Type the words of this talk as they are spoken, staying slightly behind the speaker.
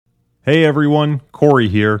Hey everyone, Corey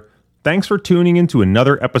here. Thanks for tuning into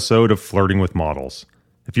another episode of Flirting with Models.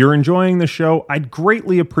 If you're enjoying the show, I'd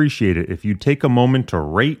greatly appreciate it if you'd take a moment to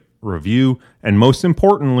rate, review, and most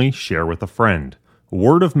importantly, share with a friend.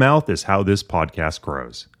 Word of mouth is how this podcast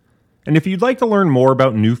grows. And if you'd like to learn more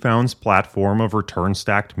about Newfound's platform of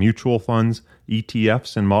return-stacked mutual funds,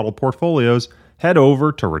 ETFs, and model portfolios, head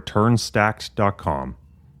over to returnstacked.com.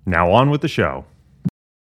 Now on with the show.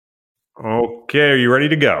 Okay, are you ready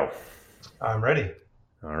to go? I'm ready.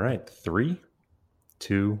 All right, 3,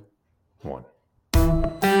 2, 1.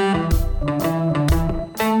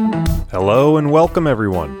 Hello and welcome,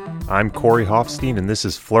 everyone. I'm Corey Hofstein, and this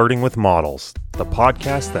is Flirting with Models, the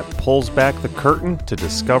podcast that pulls back the curtain to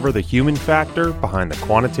discover the human factor behind the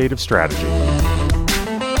quantitative strategy.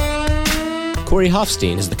 Corey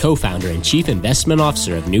Hofstein is the co-founder and chief investment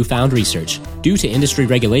officer of Newfound Research. Due to industry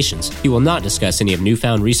regulations, he will not discuss any of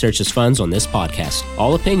Newfound Research's funds on this podcast.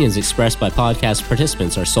 All opinions expressed by podcast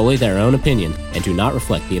participants are solely their own opinion and do not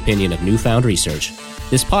reflect the opinion of Newfound Research.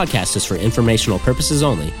 This podcast is for informational purposes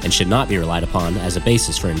only and should not be relied upon as a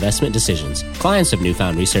basis for investment decisions. Clients of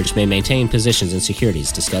Newfound Research may maintain positions in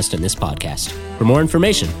securities discussed in this podcast. For more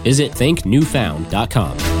information, visit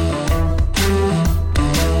thinknewfound.com.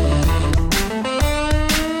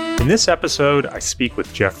 In this episode, I speak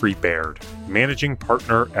with Jeffrey Baird, managing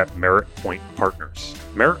partner at Merritt Point Partners.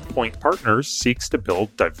 Merritt Point Partners seeks to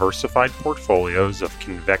build diversified portfolios of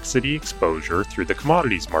convexity exposure through the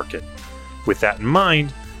commodities market. With that in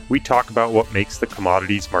mind, we talk about what makes the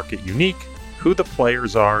commodities market unique, who the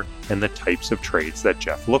players are, and the types of trades that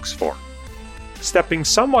Jeff looks for. Stepping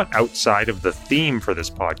somewhat outside of the theme for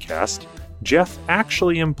this podcast, Jeff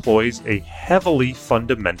actually employs a heavily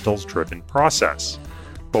fundamentals-driven process.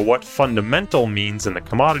 But what fundamental means in the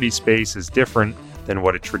commodity space is different than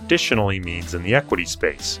what it traditionally means in the equity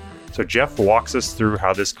space. So Jeff walks us through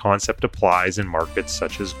how this concept applies in markets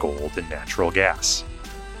such as gold and natural gas.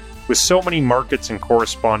 With so many markets and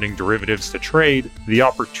corresponding derivatives to trade, the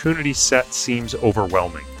opportunity set seems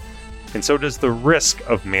overwhelming. And so does the risk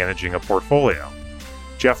of managing a portfolio.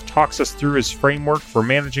 Jeff talks us through his framework for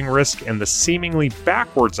managing risk and the seemingly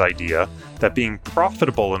backwards idea that being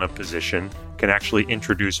profitable in a position can actually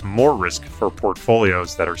introduce more risk for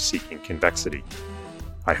portfolios that are seeking convexity.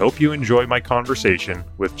 I hope you enjoy my conversation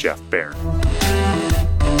with Jeff Baird.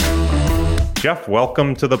 Jeff,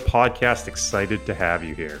 welcome to the podcast. Excited to have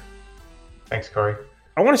you here. Thanks, Corey.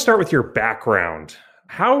 I want to start with your background.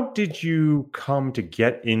 How did you come to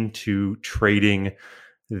get into trading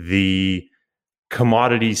the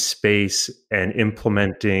commodity space and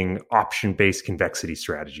implementing option-based convexity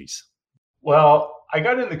strategies? Well, I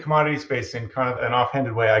got in the commodity space in kind of an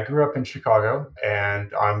offhanded way. I grew up in Chicago and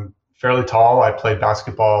I'm fairly tall. I played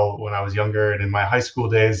basketball when I was younger. And in my high school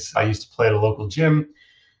days, I used to play at a local gym.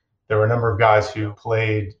 There were a number of guys who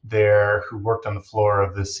played there who worked on the floor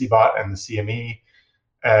of the CBOT and the CME.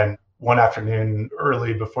 And one afternoon,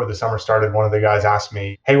 early before the summer started, one of the guys asked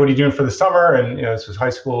me, "Hey, what are you doing for the summer?" And, this was high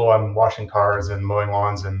school. I'm washing cars and mowing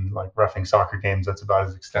lawns and like reffing soccer games. That's about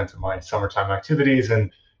as extent of my summertime activities. And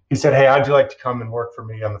he said, "Hey, how'd you like to come and work for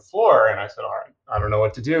me on the floor?" And I said, "All right, I don't know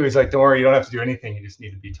what to do." He's like, "Don't worry, you don't have to do anything. You just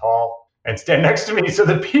need to be tall and stand next to me so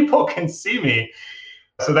that people can see me."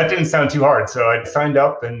 So that didn't sound too hard. So I signed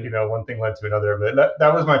up and, one thing led to another. But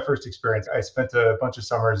that was my first experience. I spent a bunch of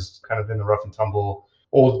summers kind of in the rough and tumble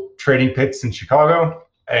old trading pits in Chicago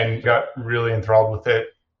and got really enthralled with it.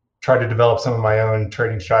 Tried to develop some of my own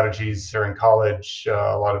trading strategies during college.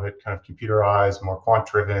 A lot of it kind of computerized, more quant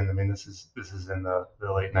driven. I mean, this is in the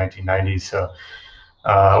late 1990s, so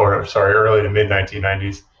early to mid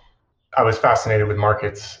 1990s. I was fascinated with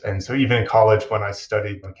markets, and so even in college, when I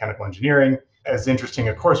studied mechanical engineering, as interesting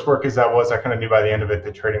a coursework as that was, I kind of knew by the end of it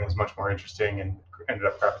that trading was much more interesting, and ended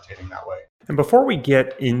up gravitating that way. And before we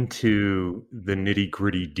get into the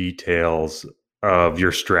nitty-gritty details of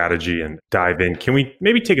your strategy and dive in, can we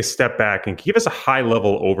maybe take a step back and give us a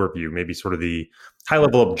high-level overview, maybe sort of the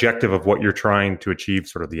high-level objective of what you're trying to achieve,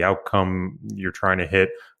 sort of the outcome you're trying to hit,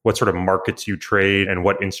 what sort of markets you trade, and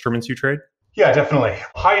what instruments you trade? Yeah, definitely.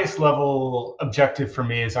 Highest level objective for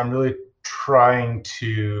me is I'm really striving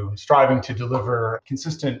to deliver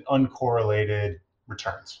consistent, uncorrelated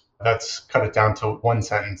returns. That's cut it down to one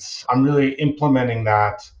sentence. I'm really implementing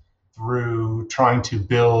that through trying to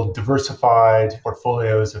build diversified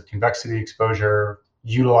portfolios of convexity exposure,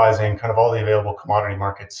 utilizing kind of all the available commodity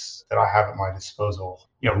markets that I have at my disposal.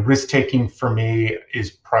 Risk taking for me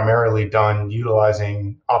is primarily done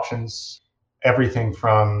utilizing options, everything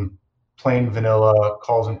from plain vanilla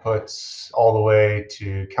calls and puts all the way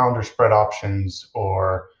to calendar spread options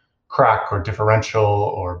or crack or differential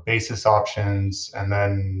or basis options, and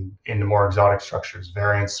then into more exotic structures,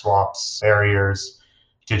 variance swaps, barriers,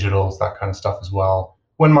 digitals, that kind of stuff as well,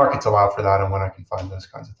 when markets allow for that and when I can find those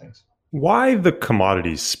kinds of things. Why the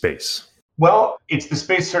commodities space? Well, it's the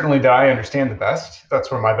space certainly that I understand the best. That's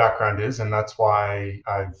where my background is, and that's why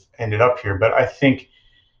I've ended up here. But I think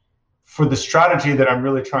for the strategy that I'm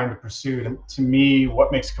really trying to pursue, to me,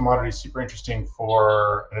 what makes commodities super interesting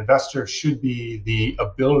for an investor should be the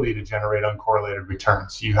ability to generate uncorrelated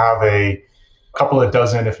returns. You have a couple of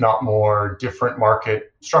dozen, if not more, different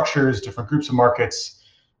market structures, different groups of markets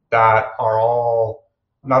that are all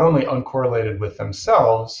not only uncorrelated with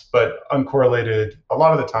themselves, but uncorrelated a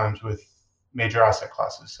lot of the times with major asset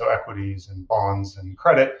classes, so equities and bonds and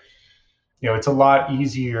credit. It's a lot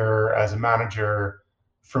easier as a manager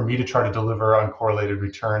for me to try to deliver uncorrelated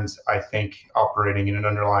returns, I think, operating in an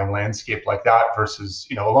underlying landscape like that versus,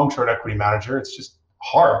 a long-short equity manager. It's just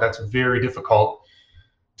hard. That's very difficult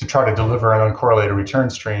to try to deliver an uncorrelated return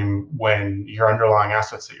stream when your underlying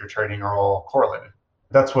assets that you're trading are all correlated.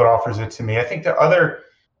 That's what offers it to me. I think the other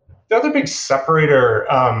big separator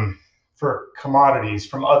for commodities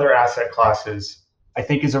from other asset classes, I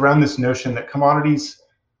think, is around this notion that commodities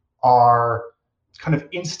are kind of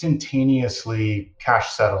instantaneously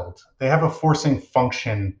cash settled. They have a forcing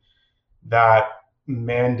function that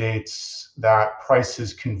mandates that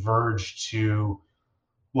prices converge to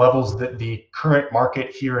levels that the current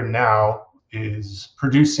market here and now is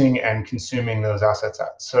producing and consuming those assets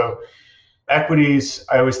at. So equities,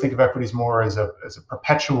 I always think of equities more as a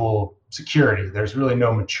perpetual security. There's really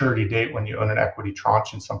no maturity date when you own an equity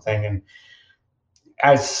tranche in something. And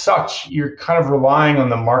as such, you're kind of relying on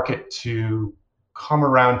the market to come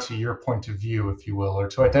around to your point of view, if you will, or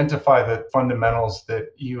to identify the fundamentals that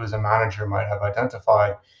you as a manager might have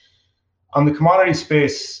identified. On the commodity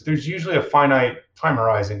space, there's usually a finite time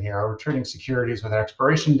horizon here. We're trading securities with an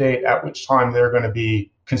expiration date at which time they're going to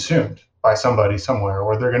be consumed by somebody somewhere,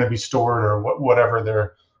 or they're going to be stored, or whatever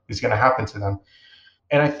there is going to happen to them.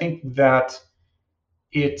 And I think that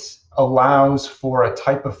it allows for a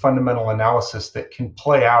type of fundamental analysis that can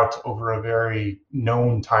play out over a very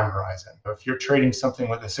known time horizon. If you're trading something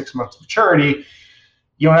with a 6-month maturity,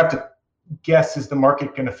 you don't have to guess, is the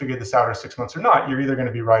market going to figure this out in 6 months or not? You're either going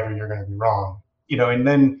to be right or you're going to be wrong. And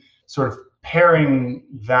then sort of pairing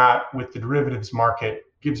that with the derivatives market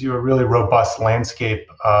gives you a really robust landscape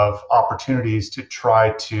of opportunities to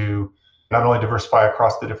try to not only diversify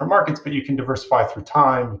across the different markets, but you can diversify through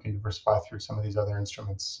time, you can diversify through some of these other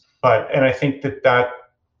instruments. And I think that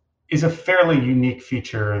is a fairly unique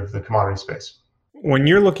feature of the commodity space. When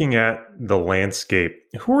you're looking at the landscape,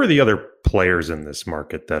 who are the other players in this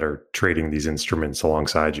market that are trading these instruments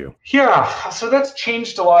alongside you? Yeah, so that's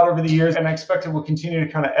changed a lot over the years, and I expect it will continue to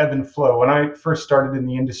kind of ebb and flow. When I first started in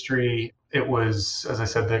the industry, it was, as I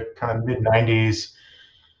said, the kind of mid-90s.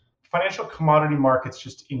 Financial commodity markets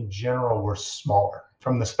just in general were smaller.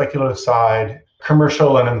 From the speculative side,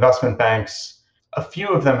 commercial and investment banks, a few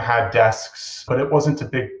of them had desks, but it wasn't a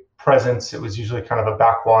big presence. It was usually kind of a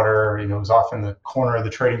backwater. It was off in the corner of the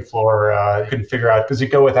trading floor. You couldn't figure out, does it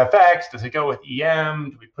go with FX? Does it go with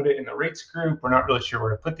EM? Do we put it in the rates group? We're not really sure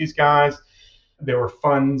where to put these guys. There were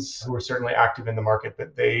funds who were certainly active in the market,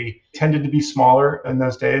 but they tended to be smaller in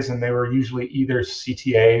those days, and they were usually either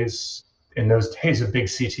CTAs. In those days, a big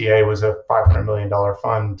CTA was a $500 million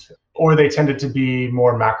fund, or they tended to be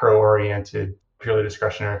more macro-oriented, purely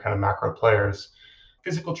discretionary kind of macro players.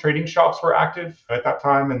 Physical trading shops were active at that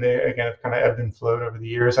time, and they, again, have kind of ebbed and flowed over the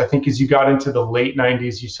years. I think as you got into the late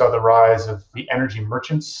 90s, you saw the rise of the energy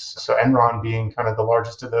merchants, so Enron being kind of the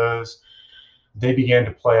largest of those. They began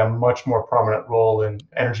to play a much more prominent role in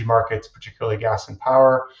energy markets, particularly gas and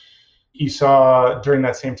power. You saw during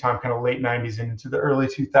that same time, kind of late 90s and into the early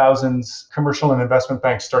 2000s, commercial and investment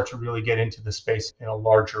banks start to really get into the space in a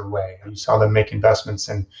larger way. You saw them make investments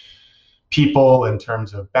in people in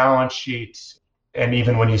terms of balance sheets. And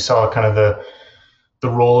even when you saw kind of the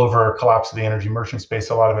rollover collapse of the energy merchant space,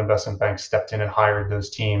 a lot of investment banks stepped in and hired those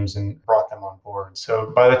teams and brought them on board.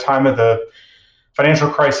 So by the time of the financial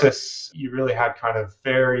crisis, you really had kind of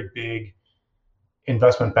very big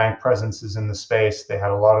investment bank presences in the space. They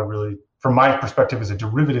had a lot of really, from my perspective as a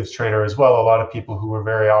derivatives trader as well, a lot of people who were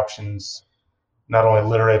very options, not only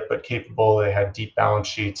literate, but capable. They had deep balance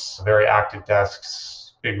sheets, very active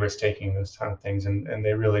desks, big risk taking, those kind of things. And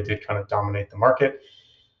they really did kind of dominate the market.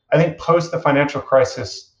 I think post the financial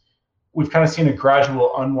crisis, we've kind of seen a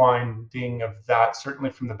gradual unwinding of that,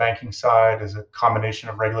 certainly from the banking side, as a combination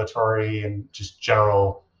of regulatory and just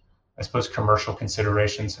general, I suppose, commercial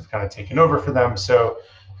considerations have kind of taken over for them. So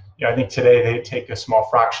I think today they take a small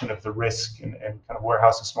fraction of the risk and kind of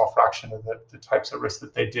warehouse a small fraction of the types of risk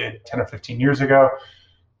that they did 10 or 15 years ago.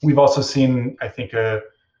 We've also seen, I think, a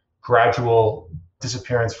gradual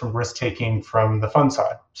disappearance from risk taking from the fund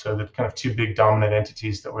side. So the kind of two big dominant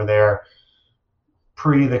entities that were there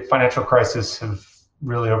pre the financial crisis have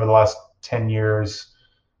really over the last 10 years,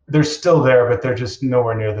 they're still there, but they're just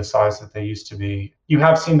nowhere near the size that they used to be. You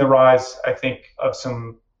have seen the rise, I think, of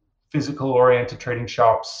some physical oriented trading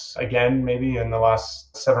shops again, maybe in the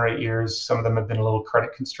last 7 or 8 years. Some of them have been a little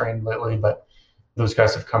credit constrained lately, but those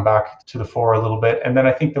guys have come back to the fore a little bit. And then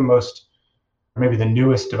I think maybe the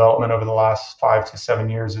newest development over the last 5 to 7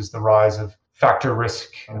 years is the rise of factor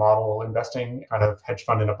risk model investing, kind of hedge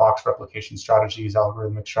fund in a box replication strategies,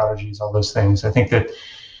 algorithmic strategies, all those things. I think that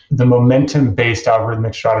the momentum-based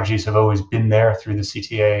algorithmic strategies have always been there through the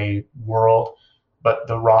CTA world, but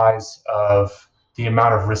the rise of the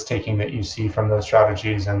amount of risk-taking that you see from those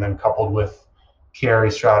strategies, and then coupled with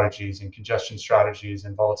carry strategies and congestion strategies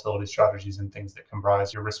and volatility strategies and things that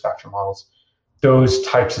comprise your risk factor models, those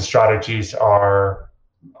types of strategies are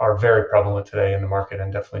very prevalent today in the market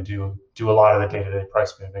and definitely do a lot of the day-to-day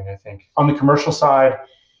price moving, I think. On the commercial side,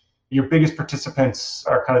 your biggest participants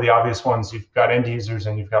are kind of the obvious ones. You've got end users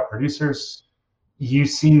and you've got producers. You've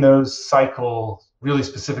seen those cycle really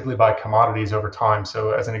specifically by commodities over time.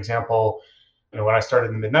 So as an example, when I started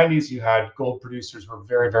in the mid-90s, you had gold producers were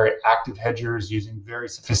very, very active hedgers using very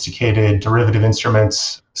sophisticated derivative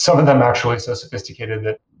instruments. Some of them actually so sophisticated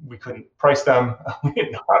that we couldn't price them. We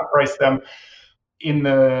did not price them. In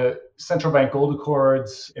the central bank gold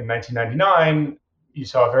accords in 1999, you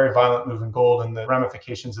saw a very violent move in gold, and the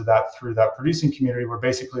ramifications of that through that producing community were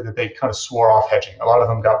basically that they kind of swore off hedging. A lot of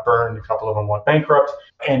them got burned, a couple of them went bankrupt,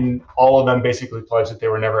 and all of them basically pledged that they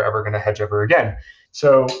were never ever going to hedge ever again.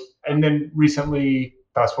 So, and then recently,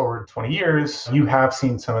 fast forward 20 years, you have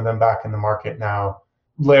seen some of them back in the market now,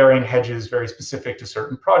 layering hedges very specific to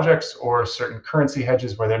certain projects or certain currency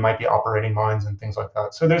hedges where they might be operating mines and things like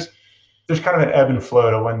that. So there's kind of an ebb and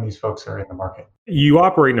flow to when these folks are in the market. You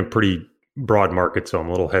operate in a pretty broad market, so I'm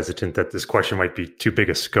a little hesitant that this question might be too big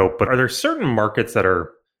a scope, but are there certain markets that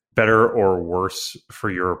are better or worse for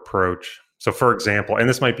your approach? So for example, and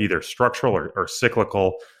this might be either structural or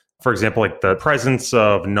cyclical, for example, like the presence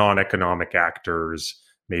of non-economic actors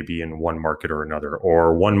maybe in one market or another,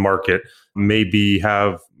 or one market maybe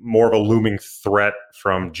have more of a looming threat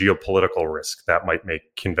from geopolitical risk that might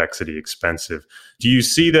make convexity expensive. Do you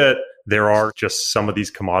see that there are just some of these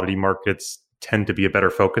commodity markets tend to be a better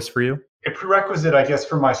focus for you? A prerequisite, I guess,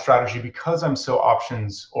 for my strategy, because I'm so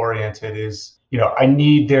options oriented, is, I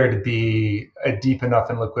need there to be a deep enough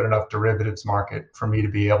and liquid enough derivatives market for me to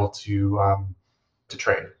be able to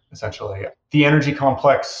trade, essentially. The energy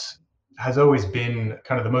complex has always been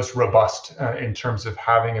kind of the most robust in terms of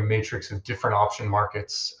having a matrix of different option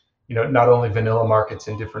markets, not only vanilla markets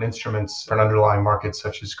in different instruments and underlying markets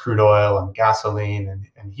such as crude oil and gasoline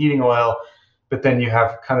and heating oil, but then you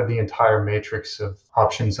have kind of the entire matrix of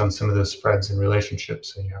options on some of those spreads and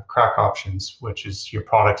relationships. So you have crack options, which is your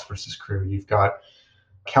products versus crude. You've got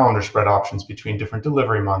calendar spread options between different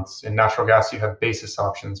delivery months. In natural gas, you have basis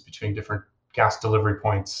options between different gas delivery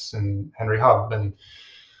points and Henry Hub. And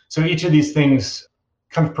so each of these things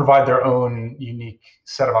kind of provide their own unique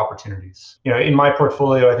set of opportunities. In my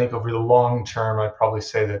portfolio, I think over the long term, I'd probably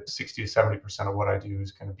say that 60 to 70% of what I do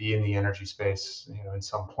is going to be in the energy space, in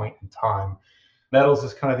some point in time. Metals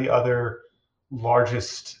is kind of the other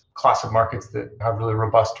largest class of markets that have really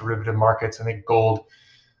robust derivative markets. I think gold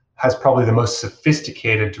has probably the most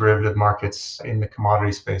sophisticated derivative markets in the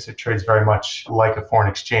commodity space. It trades very much like a foreign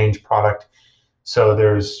exchange product. So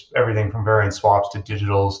there's everything from variance swaps to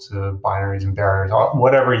digitals to binaries and barriers,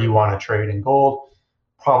 whatever you want to trade in gold,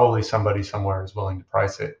 probably somebody somewhere is willing to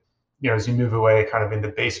price it. As you move away kind of into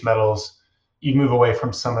base metals, you move away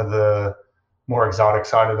from some of the more exotic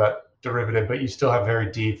side of that derivative, but you still have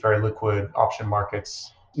very deep, very liquid option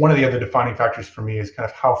markets. One of the other defining factors for me is kind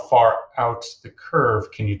of how far out the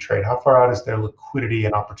curve can you trade? How far out is there liquidity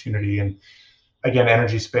and opportunity? And again,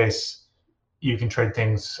 energy space, you can trade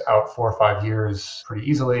things out 4 or 5 years pretty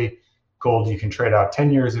easily. Gold, you can trade out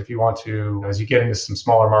 10 years if you want to. As you get into some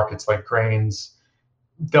smaller markets like grains,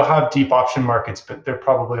 they'll have deep option markets, but they're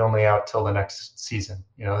probably only out till the next season,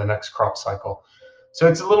 the next crop cycle. So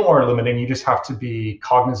it's a little more limiting. You just have to be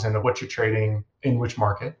cognizant of what you're trading in which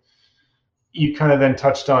market. You kind of then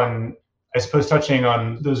touched on, I suppose, touching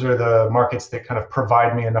on those are the markets that kind of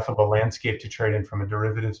provide me enough of a landscape to trade in from a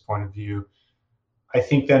derivatives point of view. I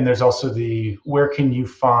think then there's also where can you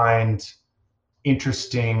find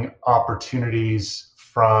interesting opportunities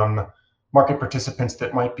from market participants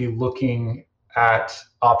that might be looking at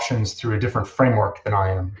options through a different framework than I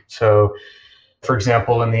am. So, for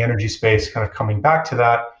example, in the energy space, kind of coming back to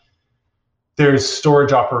that, there's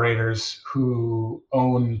storage operators who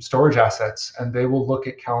own storage assets, and they will look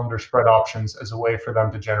at calendar spread options as a way for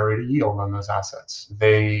them to generate a yield on those assets.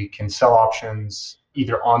 They can sell options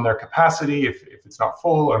either on their capacity if it's not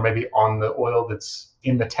full, or maybe on the oil that's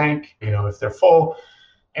in the tank, if they're full.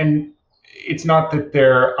 And it's not that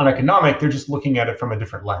they're uneconomic, they're just looking at it from a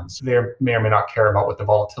different lens. They may or may not care about what the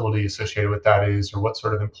volatility associated with that is, or what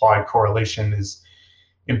sort of implied correlation is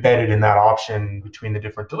embedded in that option between the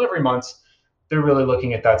different delivery months. They're really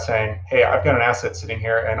looking at that saying, hey, I've got an asset sitting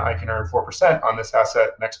here and I can earn 4% on this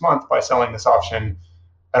asset next month by selling this option.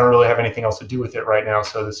 I don't really have anything else to do with it right now,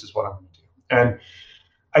 so this is what I'm going to do. And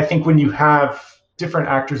I think when you have different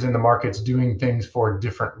actors in the markets doing things for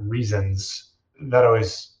different reasons, that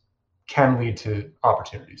always can lead to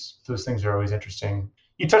opportunities. Those things are always interesting.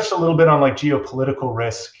 You touched a little bit on like geopolitical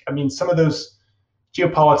risk. I mean, some of those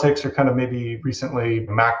geopolitics are kind of maybe recently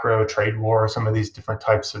macro trade war, some of these different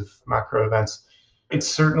types of macro events. It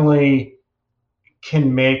certainly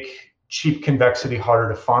can make cheap convexity harder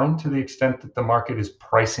to find to the extent that the market is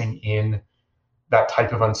pricing in that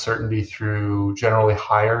type of uncertainty through generally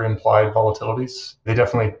higher implied volatilities. They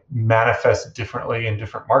definitely manifest differently in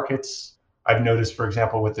different markets. I've noticed, for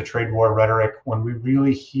example, with the trade war rhetoric, when we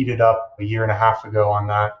really heated up a year and a half ago on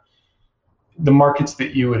that, the markets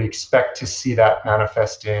that you would expect to see that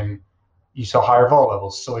manifest in, you saw higher vol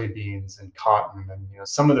levels, soybeans and cotton, and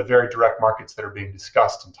some of the very direct markets that are being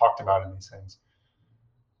discussed and talked about in these things.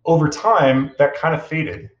 Over time, that kind of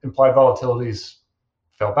faded. Implied volatilities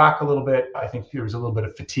fell back a little bit. I think there was a little bit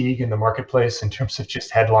of fatigue in the marketplace in terms of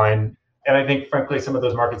just headline. And I think, frankly, some of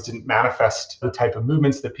those markets didn't manifest the type of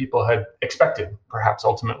movements that people had expected. Perhaps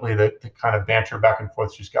ultimately the kind of banter back and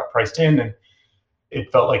forth just got priced in, and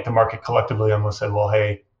it felt like the market collectively almost said, well,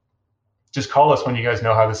 hey, just call us when you guys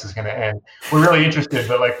know how this is going to end. We're really interested,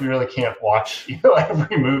 but we really can't watch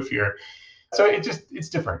every move here. So it's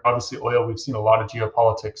different. Obviously, oil, we've seen a lot of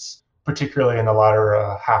geopolitics, particularly in the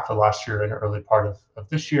latter half of last year and early part of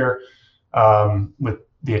this year, with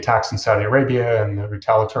the attacks in Saudi Arabia and the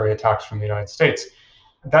retaliatory attacks from the United States.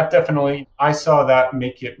 That definitely, I saw that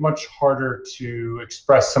make it much harder to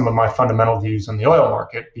express some of my fundamental views on the oil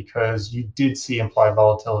market, because you did see implied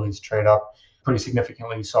volatilities trade up pretty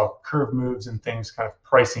significantly. You saw curve moves and things kind of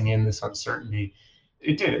pricing in this uncertainty.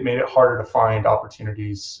 It made it harder to find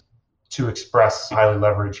opportunities to express highly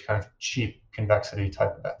leveraged kind of cheap convexity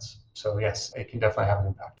type of bets. So yes, it can definitely have an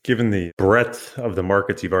impact. Given the breadth of the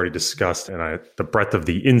markets you've already discussed and the breadth of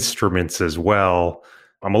the instruments as well,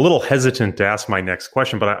 I'm a little hesitant to ask my next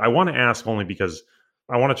question, but I want to ask only because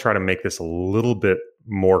I want to try to make this a little bit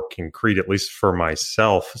more concrete, at least for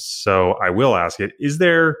myself. So I will ask it, is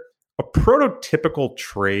there a prototypical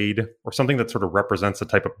trade or something that sort of represents the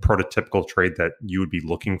type of prototypical trade that you would be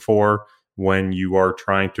looking for when you are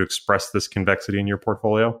trying to express this convexity in your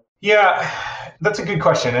portfolio? Yeah, that's a good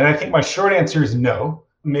question. And I think my short answer is no.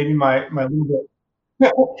 Maybe my little bit.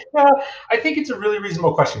 I think it's a really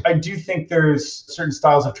reasonable question. I do think there's certain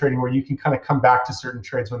styles of trading where you can kind of come back to certain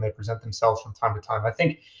trades when they present themselves from time to time. I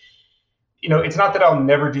think, it's not that I'll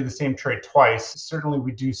never do the same trade twice. Certainly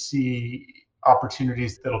we do see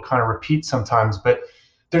opportunities that'll kind of repeat sometimes, but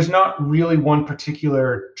there's not really one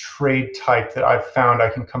particular trade type that I've found I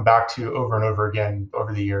can come back to over and over again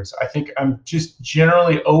over the years. I think I'm just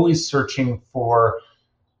generally always searching for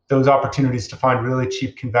those opportunities to find really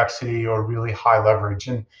cheap convexity or really high leverage.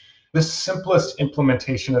 And the simplest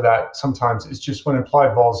implementation of that sometimes is just when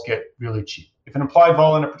implied vols get really cheap. If an implied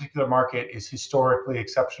vol in a particular market is historically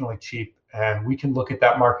exceptionally cheap, and we can look at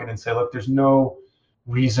that market and say, look, there's no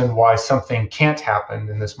reason why something can't happen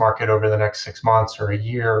in this market over the next 6 months or a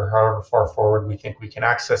year, or however far forward we think we can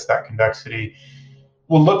access that convexity,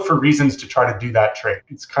 we'll look for reasons to try to do that trade.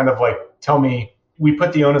 It's kind of like, we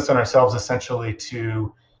put the onus on ourselves essentially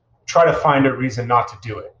to try to find a reason not to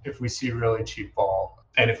do it if we see really cheap vol.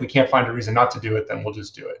 And if we can't find a reason not to do it, then we'll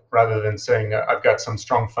just do it. Rather than saying, I've got some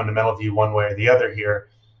strong fundamental view one way or the other here,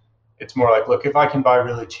 it's more like, look, if I can buy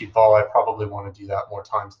really cheap vol, I probably want to do that more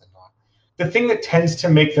times than not. The thing that tends to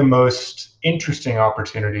make the most interesting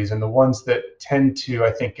opportunities, and the ones that tend to,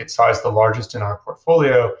 I think, get sized the largest in our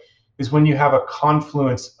portfolio, is when you have a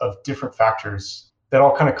confluence of different factors that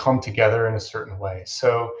all kind of come together in a certain way.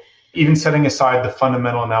 So even setting aside the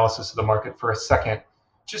fundamental analysis of the market for a second,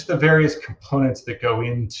 just the various components that go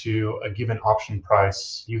into a given option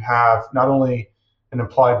price. You have not only an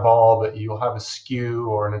implied vol, but you'll have a skew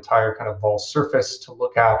or an entire kind of vol surface to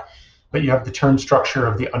look at, but you have the term structure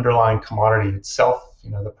of the underlying commodity itself,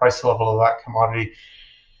 the price level of that commodity.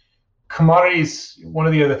 Commodities, one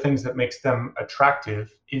of the other things that makes them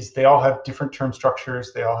attractive is they all have different term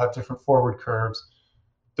structures. They all have different forward curves.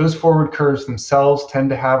 Those forward curves themselves tend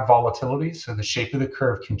to have volatility. So the shape of the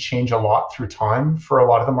curve can change a lot through time for a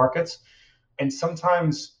lot of the markets. And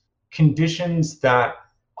sometimes conditions that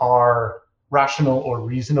are rational or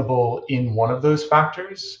reasonable in one of those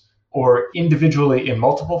factors or individually in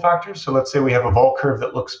multiple factors. So let's say we have a vol curve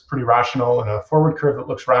that looks pretty rational and a forward curve that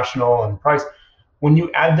looks rational and price. When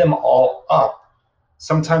you add them all up,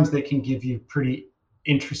 sometimes they can give you pretty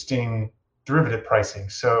interesting derivative pricing.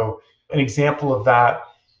 So an example of that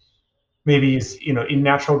maybe is, in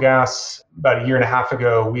natural gas, about a year and a half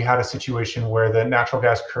ago, we had a situation where the natural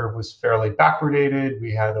gas curve was fairly backwardated.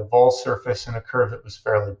 We had a vol surface and a curve that was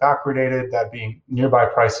fairly backwardated, that being nearby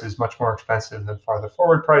prices much more expensive than farther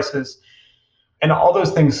forward prices. And all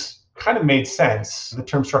those things kind of made sense. The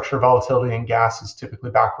term structure volatility in gas is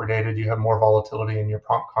typically backwardated. You have more volatility in your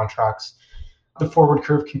prompt contracts. The forward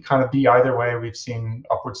curve can kind of be either way. We've seen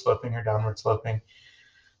upward sloping or downward sloping.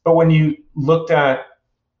 But when you looked at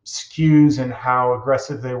skews and how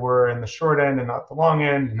aggressive they were in the short end and not the long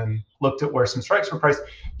end, and then looked at where some strikes were priced,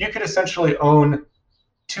 you could essentially own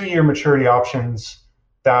 2-year maturity options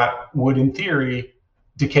that would, in theory,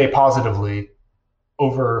 decay positively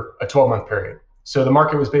over a 12-month period. So the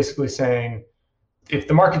market was basically saying, if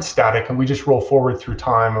the market's static and we just roll forward through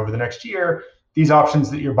time over the next year, these options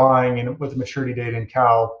that you're buying in with the maturity date in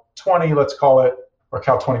Cal 20, let's call it, or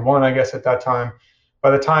Cal 21, I guess at that time, by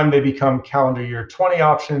the time they become calendar year 20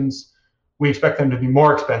 options, we expect them to be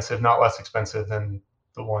more expensive, not less expensive than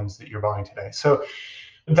the ones that you're buying today. So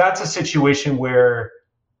that's a situation where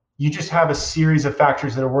you just have a series of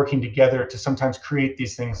factors that are working together to sometimes create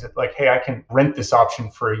these things that, like, hey, I can rent this option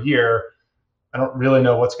for a year. I don't really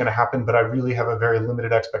know what's going to happen, but I really have a very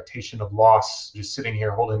limited expectation of loss just sitting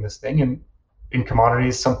here holding this thing. And in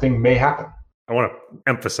commodities, something may happen. I want to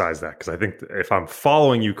emphasize that because I think if I'm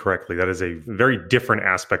following you correctly, that is a very different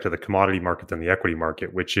aspect of the commodity market than the equity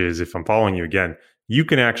market, which is, if I'm following you again, you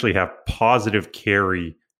can actually have positive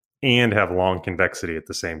carry and have long convexity at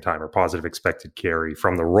the same time, or positive expected carry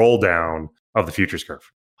from the roll down of the futures curve.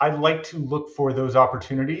 I'd like to look for those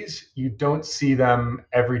opportunities. You don't see them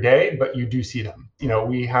every day, but you do see them.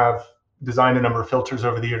 We have designed a number of filters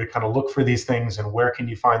over the year to kind of look for these things and where can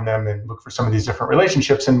you find them and look for some of these different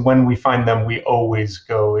relationships. And when we find them, we always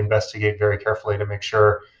go investigate very carefully to make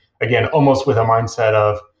sure, again, almost with a mindset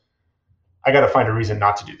of, I got to find a reason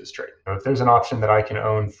not to do this trade. If there's an option that I can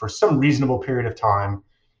own for some reasonable period of time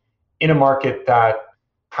in a market that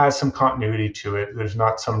has some continuity to it, there's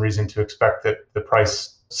not some reason to expect that the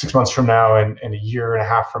price 6 months from now and a year and a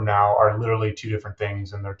half from now are literally two different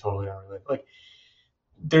things and they're totally unrelated. Like,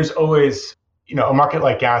 there's always, a market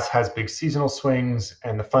like gas has big seasonal swings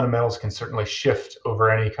and the fundamentals can certainly shift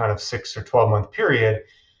over any kind of 6 or 12-month period.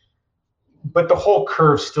 But the whole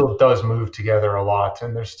curve still does move together a lot.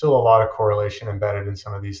 And there's still a lot of correlation embedded in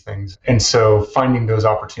some of these things. And so finding those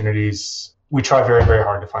opportunities, we try very, very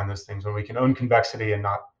hard to find those things when we can own convexity and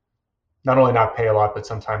not only not pay a lot, but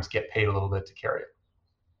sometimes get paid a little bit to carry it.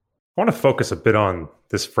 I want to focus a bit on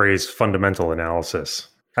this phrase, fundamental analysis.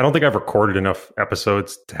 I don't think I've recorded enough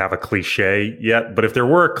episodes to have a cliche yet, but if there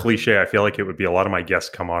were a cliche, I feel like it would be a lot of my guests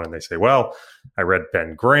come on and they say, well, I read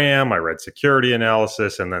Ben Graham, I read security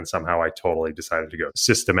analysis, and then somehow I totally decided to go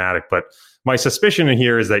systematic. But my suspicion in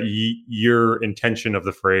here is that your intention of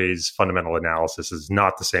the phrase fundamental analysis is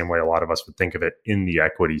not the same way a lot of us would think of it in the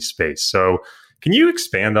equity space. So can you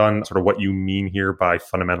expand on sort of what you mean here by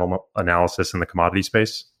fundamental analysis in the commodity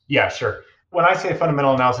space? Yeah, sure. When I say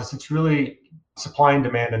fundamental analysis, it's really supply and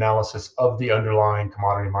demand analysis of the underlying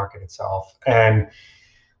commodity market itself. And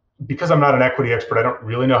because I'm not an equity expert, I don't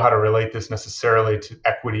really know how to relate this necessarily to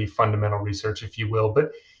equity fundamental research, if you will.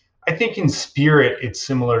 But I think in spirit, it's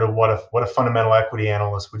similar to what a fundamental equity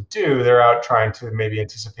analyst would do. They're out trying to maybe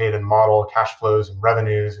anticipate and model cash flows and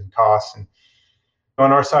revenues and costs. And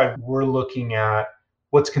on our side, we're looking at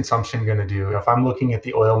what's consumption going to do. If I'm looking at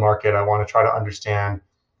the oil market, I want to try to understand,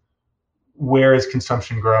 where is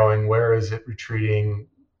consumption growing? Where is it retreating?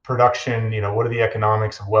 Production, what are the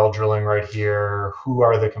economics of well drilling right here? Who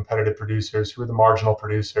are the competitive producers? Who are the marginal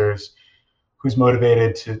producers? Who's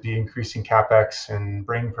motivated to be increasing CapEx and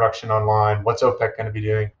bringing production online? What's OPEC going to be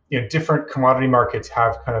doing? Different commodity markets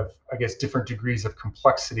have kind of, different degrees of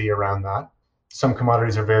complexity around that. Some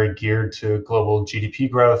commodities are very geared to global GDP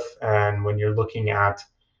growth. And when you're looking at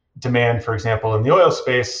demand, for example, in the oil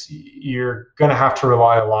space, you're going to have to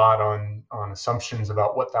rely a lot on assumptions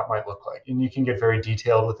about what that might look like. And you can get very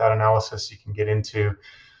detailed with that analysis. You can get into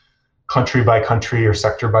country by country or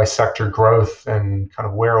sector by sector growth and kind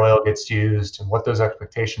of where oil gets used and what those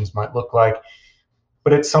expectations might look like.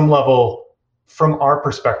 But at some level, from our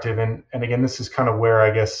perspective, and again, this is kind of where,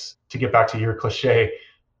 I guess, to get back to your cliche,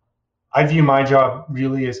 I view my job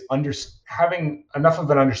really as having enough of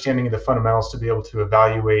an understanding of the fundamentals to be able to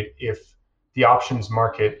evaluate if the options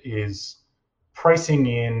market is pricing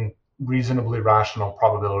in reasonably rational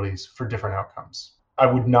probabilities for different outcomes. I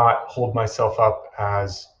would not hold myself up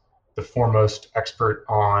as the foremost expert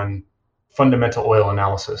on fundamental oil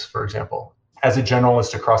analysis, for example. As a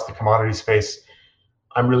generalist across the commodity space,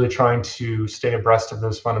 I'm really trying to stay abreast of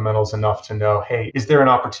those fundamentals enough to know, hey, is there an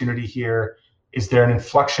opportunity here? Is there an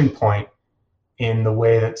inflection point in the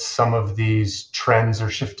way that some of these trends are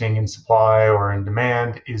shifting in supply or in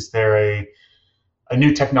demand? Is there a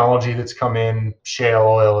new technology that's come in? Shale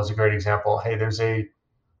oil is a great example. Hey, there's a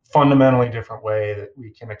fundamentally different way that we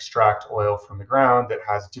can extract oil from the ground that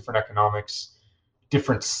has different economics,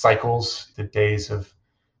 different cycles. The days of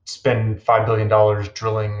spend $5 billion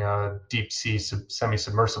drilling a deep sea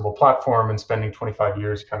semi-submersible platform and spending 25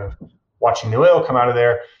 years kind of watching the oil come out of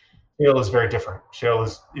there. Shale is very different. Shale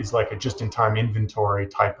is like a just-in-time inventory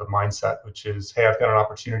type of mindset, which is, hey, I've got an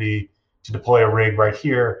opportunity to deploy a rig right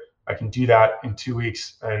here. I can do that in 2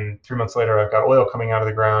 weeks, and 3 months later, I've got oil coming out of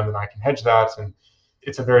the ground, and I can hedge that. And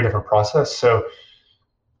it's a very different process. So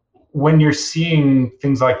when you're seeing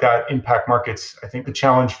things like that impact markets, I think the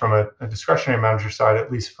challenge from a discretionary manager side,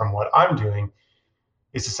 at least from what I'm doing,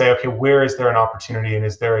 is to say, okay, where is there an opportunity, and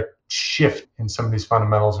is there a shift in some of these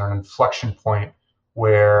fundamentals or an inflection point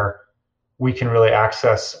where we can really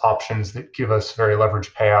access options that give us very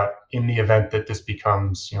leveraged payout in the event that this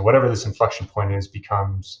becomes, whatever this inflection point is,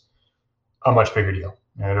 becomes a much bigger deal,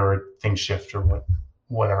 right? Or things shift or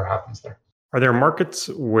whatever happens there. Are there markets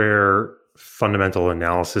where fundamental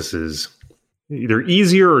analysis is either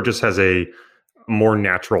easier or just has a more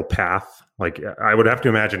natural path? Like, I would have to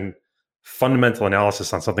imagine fundamental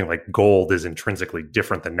analysis on something like gold is intrinsically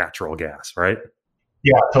different than natural gas, right?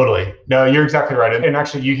 Yeah, totally. No, you're exactly right. And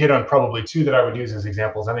actually, you hit on probably two that I would use as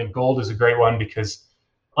examples. I think gold is a great one because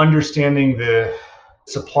understanding the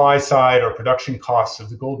supply side or production costs of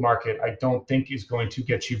the gold market, I don't think is going to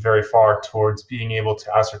get you very far towards being able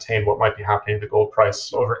to ascertain what might be happening to the gold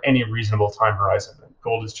price over any reasonable time horizon.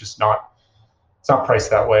 Gold is just it's not priced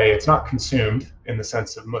that way. It's not consumed in the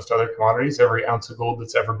sense of most other commodities. Every ounce of gold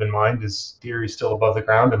that's ever been mined is in theory still above the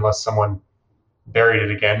ground unless someone buried it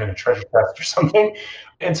again in a treasure chest or something.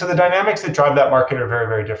 And so the dynamics that drive that market are very,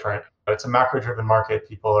 very different. It's a macro-driven market.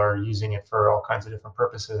 People are using it for all kinds of different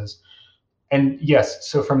purposes. And yes,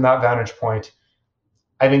 so from that vantage point,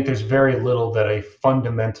 I think there's very little that a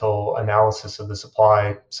fundamental analysis of the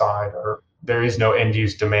supply side, or there is no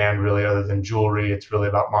end-use demand really other than jewelry. It's really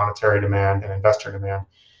about monetary demand and investor demand.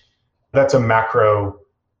 That's a macro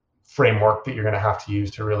framework that you're going to have to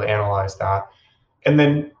use to really analyze that. And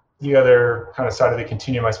then the other kind of side of the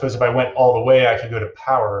continuum, I suppose if I went all the way, I could go to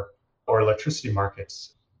power or electricity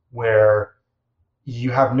markets where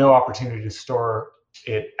you have no opportunity to store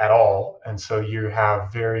it at all. And so you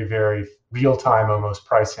have very, very real-time almost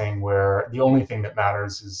pricing where the only thing that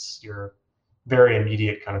matters is your very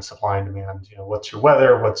immediate kind of supply and demand. What's your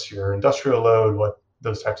weather, what's your industrial load, what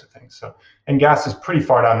those types of things. So, and gas is pretty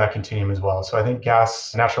far down that continuum as well. So I think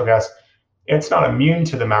natural gas, it's not immune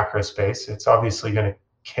to the macro space. It's obviously going to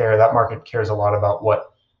that market cares a lot about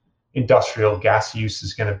what industrial gas use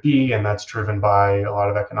is going to be, and that's driven by a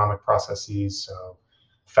lot of economic processes. So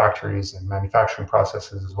factories and manufacturing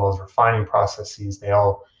processes, as well as refining processes, they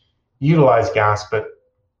all utilize gas, but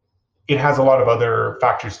it has a lot of other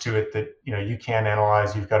factors to it that you can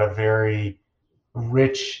analyze. You've got a very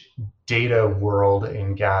rich data world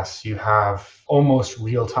in gas. You have almost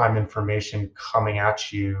real-time information coming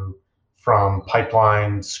at you from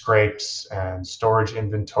pipeline scrapes and storage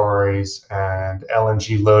inventories and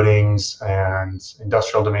LNG loadings and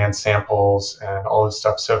industrial demand samples and all this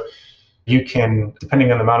stuff. So you can,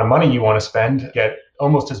 depending on the amount of money you want to spend, get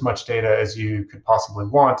almost as much data as you could possibly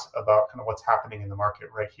want about kind of what's happening in the market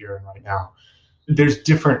right here and right now. There's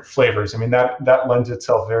different flavors. I mean, that lends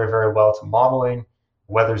itself very, very well to modeling.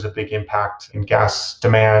 Weather's a big impact in gas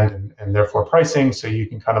demand and therefore pricing. So you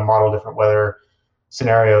can kind of model different weather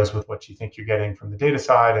scenarios with what you think you're getting from the data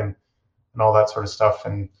side and all that sort of stuff.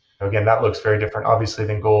 And again, that looks very different, obviously,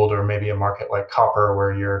 than gold or maybe a market like copper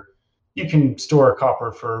where you can store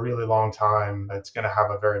copper for a really long time. It's going to have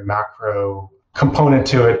a very macro component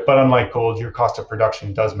to it. But unlike gold, your cost of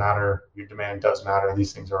production does matter. Your demand does matter.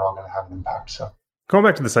 These things are all going to have an impact. So going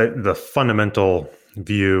back to the fundamental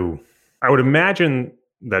view, I would imagine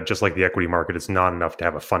that just like the equity market, it's not enough to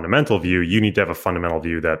have a fundamental view. You need to have a fundamental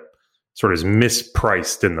view that sort of is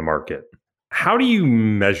mispriced in the market. How do you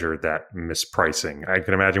measure that mispricing? I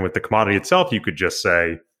can imagine with the commodity itself, you could just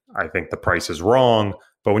say, I think the price is wrong.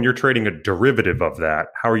 But when you're trading a derivative of that,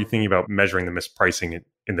 how are you thinking about measuring the mispricing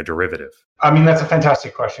in the derivative? I mean, that's a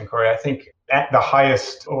fantastic question, Corey. I think at the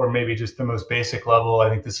highest, or maybe just the most basic level, I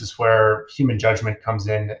think this is where human judgment comes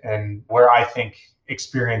in and where I think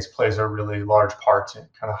experience plays a really large part in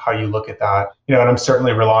kind of how you look at that. And I'm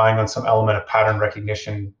certainly relying on some element of pattern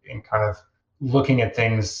recognition in kind of looking at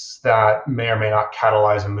things that may or may not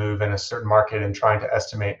catalyze a move in a certain market and trying to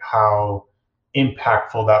estimate how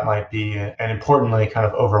impactful that might be, and importantly, kind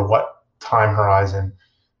of over what time horizon.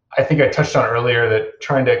 I think I touched on earlier that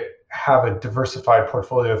trying to have a diversified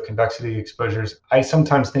portfolio of convexity exposures, I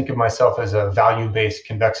sometimes think of myself as a value-based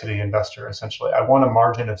convexity investor, essentially. I want a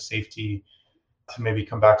margin of safety, to maybe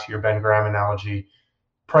come back to your Ben Graham analogy,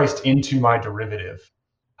 priced into my derivative.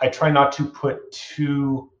 I try not to put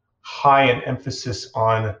too high an emphasis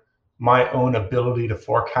on my own ability to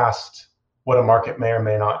forecast what a market may or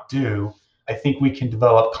may not do. I think we can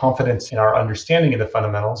develop confidence in our understanding of the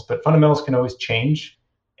fundamentals, but fundamentals can always change.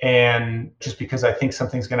 And just because I think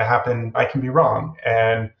something's going to happen, I can be wrong.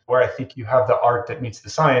 And where I think you have the art that meets the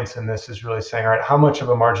science in this is really saying, all right, how much of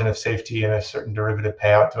a margin of safety in a certain derivative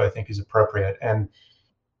payout do I think is appropriate? And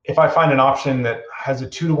if I find an option that has a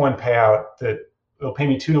 2-to-1 payout that will pay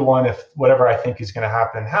me 2-to-1 if whatever I think is going to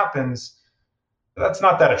happen happens, that's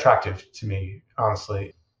not that attractive to me,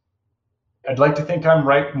 honestly. I'd like to think I'm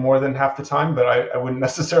right more than half the time, but I wouldn't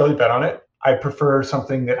necessarily bet on it. I prefer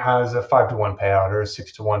something that has a 5-to-1 payout or a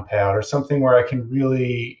 6-to-1 payout, or something where I can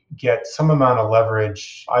really get some amount of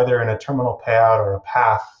leverage, either in a terminal payout or a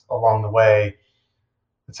path along the way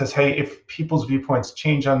that says, hey, if people's viewpoints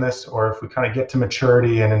change on this, or if we kind of get to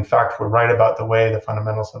maturity and in fact we're right about the way the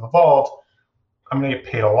fundamentals have evolved, I'm going to get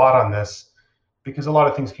paid a lot on this, because a lot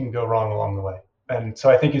of things can go wrong along the way. And so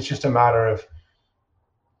I think it's just a matter of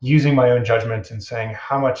using my own judgment and saying,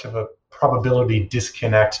 how much of a probability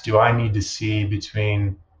disconnect do I need to see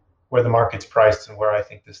between where the market's priced and where I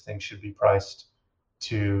think this thing should be priced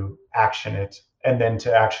to action it, and then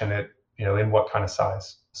to action it, in what kind of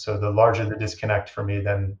size. So the larger the disconnect for me,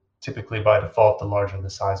 then typically by default, the larger the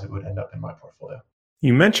size it would end up in my portfolio.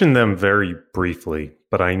 You mentioned them very briefly,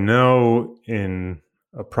 but I know in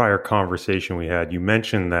a prior conversation we had, you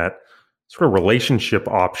mentioned that sort of relationship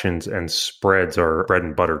options and spreads are bread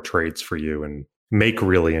and butter trades for you and make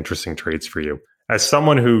really interesting trades for you. As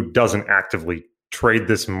someone who doesn't actively trade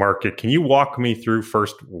this market, can you walk me through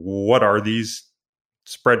first, what are these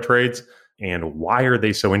spread trades and why are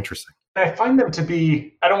they so interesting? I find them to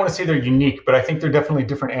be, I don't want to say they're unique, but I think they're definitely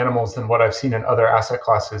different animals than what I've seen in other asset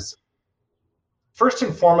classes. First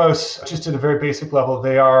and foremost, just at a very basic level,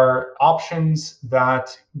 they are options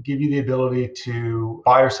that give you the ability to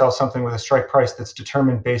buy or sell something with a strike price that's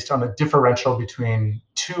determined based on a differential between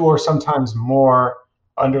two or sometimes more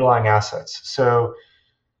underlying assets. So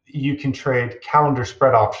you can trade calendar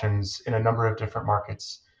spread options in a number of different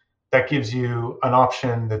markets. That gives you an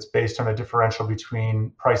option that's based on a differential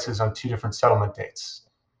between prices on two different settlement dates.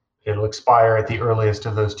 It'll expire at the earliest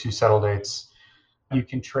of those two settle dates. You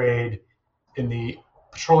can trade in the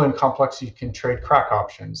petroleum complex, you can trade crack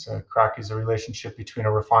options. Crack is a relationship between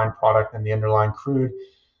a refined product and the underlying crude.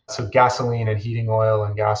 So gasoline and heating oil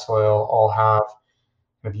and gas oil all have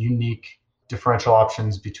kind of unique differential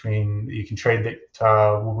options between, you can trade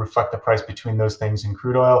that will reflect the price between those things and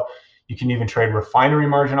crude oil. You can even trade refinery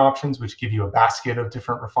margin options, which give you a basket of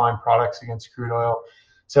different refined products against crude oil.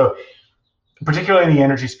 So particularly in the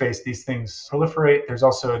energy space, these things proliferate. There's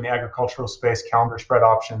also in the agricultural space, calendar spread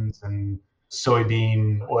options and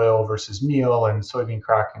soybean oil versus meal and soybean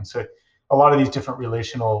crack. And so a lot of these different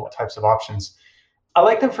relational types of options. I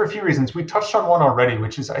like them for a few reasons. We touched on one already,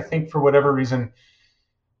 which is, I think for whatever reason,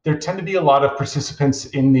 there tend to be a lot of participants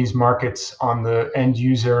in these markets on the end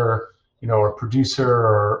user, or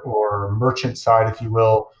producer or merchant side, if you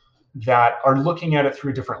will, that are looking at it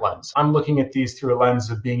through a different lens. I'm looking at these through a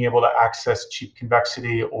lens of being able to access cheap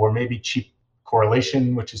convexity or maybe cheap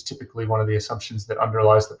correlation, which is typically one of the assumptions that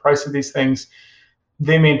underlies the price of these things.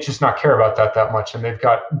 They may just not care about that much, and they've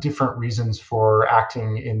got different reasons for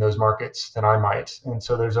acting in those markets than I might. And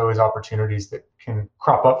so there's always opportunities that can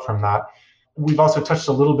crop up from that. We've also touched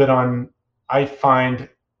a little bit on, I find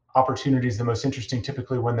opportunities the most interesting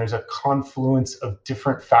typically when there's a confluence of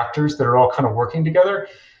different factors that are all kind of working together.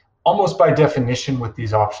 Almost by definition with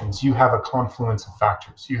these options, you have a confluence of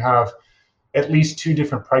factors. You have at least two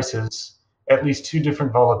different prices, at least two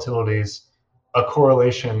different volatilities, a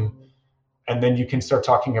correlation, and then you can start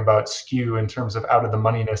talking about skew in terms of out of the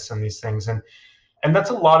moneyness and these things. And that's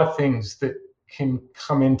a lot of things that can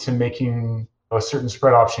come into making a certain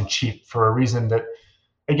spread option cheap for a reason that,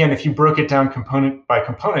 again, if you broke it down component by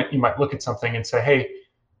component, you might look at something and say, hey,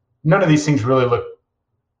 none of these things really look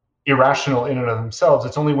irrational in and of themselves.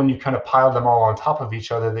 It's only when you kind of pile them all on top of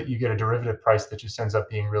each other that you get a derivative price that just ends up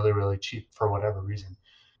being really, really cheap for whatever reason.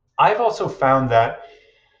 I've also found that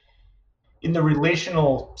in the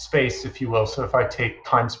relational space, if you will, so if I take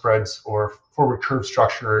time spreads or forward curve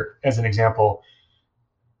structure as an example,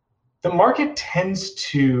 the market tends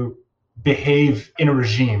to behave in a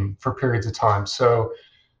regime for periods of time. So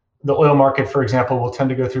the oil market, for example, will tend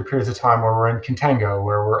to go through periods of time where we're in contango,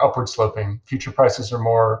 where we're upward sloping. Future prices are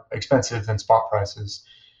more expensive than spot prices.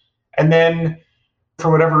 And then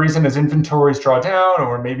for whatever reason, as inventories draw down,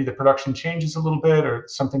 or maybe the production changes a little bit, or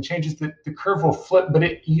something changes, the curve will flip. But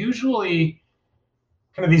it usually,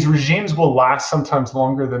 kind of these regimes will last sometimes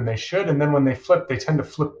longer than they should. And then when they flip, they tend to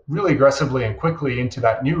flip really aggressively and quickly into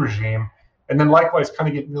that new regime. And then likewise kind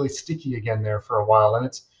of get really sticky again there for a while.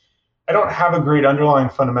 And I don't have a great underlying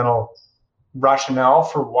fundamental rationale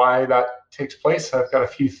for why that takes place. I've got a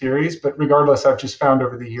few theories, but regardless, I've just found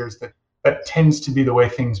over the years that that tends to be the way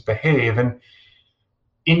things behave. And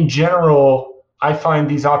in general, I find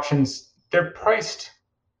these options, they're priced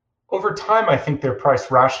over time. I think they're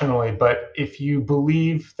priced rationally, but if you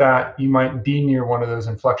believe that you might be near one of those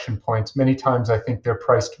inflection points, many times I think they're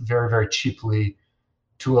priced very, very cheaply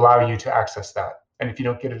to allow you to access that. And if you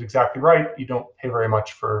don't get it exactly right, you don't pay very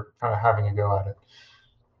much for kind of having a go at it.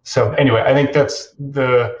 So anyway, I think that's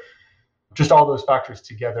just all those factors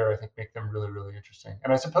together, I think make them really, really interesting.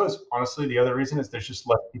 And I suppose, honestly, the other reason is there's just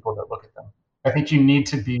less people that look at them. I think you need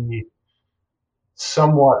to be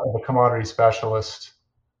somewhat of a commodity specialist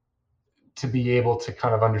to be able to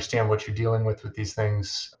kind of understand what you're dealing with these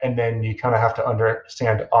things. And then you kind of have to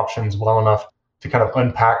understand options well enough to kind of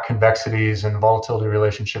unpack convexities and volatility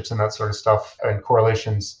relationships and that sort of stuff and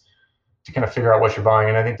correlations to kind of figure out what you're buying.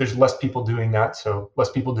 And I think there's less people doing that. So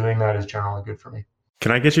less people doing that is generally good for me.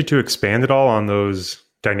 Can I get you to expand at all on those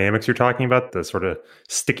dynamics you're talking about, the sort of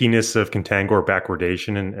stickiness of contango or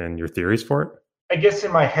backwardation and your theories for it? I guess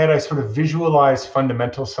in my head, I sort of visualize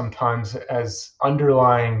fundamentals sometimes as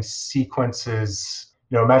underlying sequences.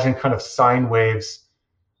 Imagine kind of sine waves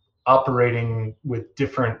operating with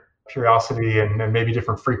different periodicity and maybe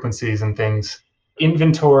different frequencies and things.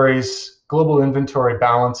 Inventories, global inventory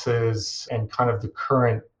balances, and kind of the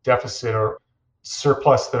current deficit or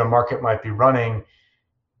surplus that a market might be running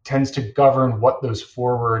tends to govern what those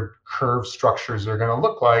forward curve structures are going to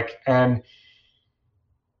look like. And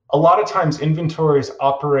a lot of times inventories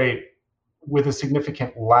operate with a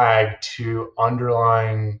significant lag to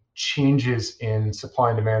underlying changes in supply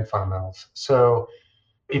and demand fundamentals. So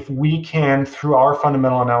if we can, through our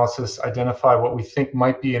fundamental analysis, identify what we think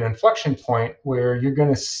might be an inflection point where you're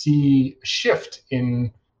going to see a shift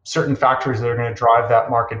in certain factors that are going to drive that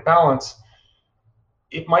market balance,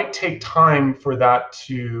 it might take time for that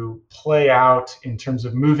to play out in terms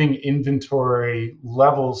of moving inventory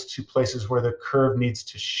levels to places where the curve needs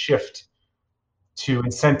to shift to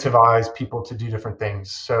incentivize people to do different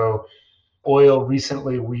things. So oil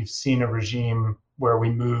recently, we've seen a regime where we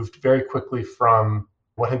moved very quickly from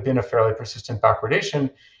what had been a fairly persistent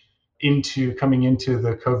backwardation into coming into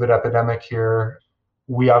the COVID epidemic here.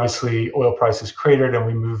 We obviously, oil prices cratered and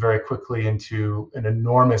we moved very quickly into an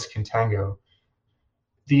enormous contango.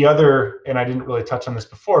 The other, and I didn't really touch on this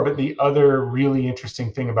before, but the other really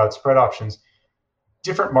interesting thing about spread options,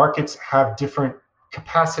 different markets have different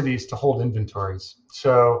capacities to hold inventories.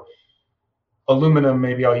 So aluminum,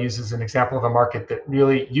 maybe I'll use as an example of a market that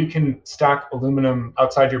really, you can stack aluminum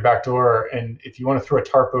outside your back door, and if you want to throw a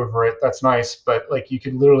tarp over it, that's nice, but like you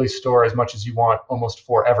can literally store as much as you want almost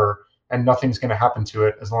forever, and nothing's going to happen to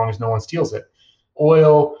it as long as no one steals it.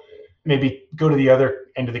 Oil, maybe go to the other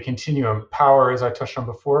end of the continuum. Power, as I touched on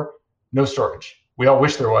before, no storage. We all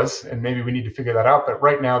wish there was, and maybe we need to figure that out, but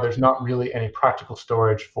right now there's not really any practical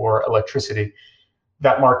storage for electricity.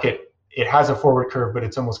 That market, it has a forward curve, but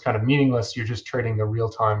it's almost kind of meaningless. You're just trading the real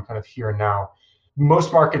time kind of here and now.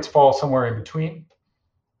 Most markets fall somewhere in between.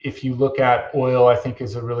 If you look at oil, I think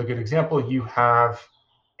is a really good example. You have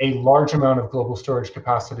a large amount of global storage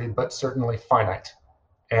capacity, but certainly finite.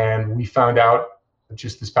 And we found out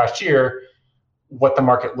just this past year what the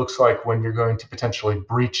market looks like when you're going to potentially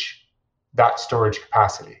breach that storage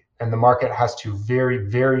capacity. And the market has to very,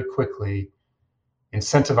 very quickly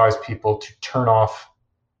incentivize people to turn off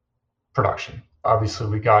production. Obviously,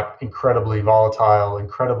 we got incredibly volatile,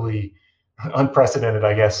 incredibly unprecedented,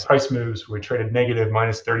 I guess, price moves. We traded negative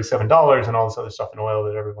minus $37 and all this other stuff in oil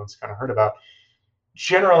that everyone's kind of heard about.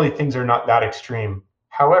 Generally, things are not that extreme.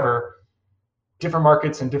 However, different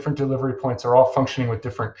markets and different delivery points are all functioning with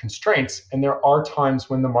different constraints. And there are times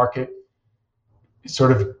when the market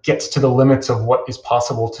sort of gets to the limits of what is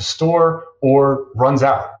possible to store or runs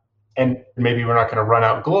out. And maybe we're not going to run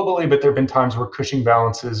out globally, but there have been times where Cushing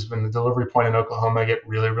balances when the delivery point in Oklahoma get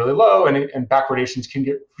really, really low, and backwardations can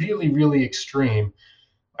get really, really extreme.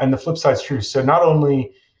 And the flip side is true. So not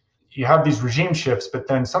only you have these regime shifts, but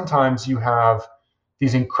then sometimes you have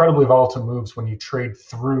these incredibly volatile moves when you trade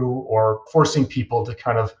through or forcing people to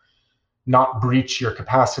kind of not breach your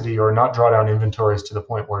capacity or not draw down inventories to the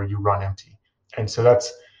point where you run empty. And so that's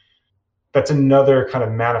another kind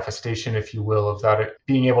of manifestation, if you will, of that.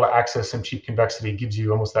 Being able to access some cheap convexity gives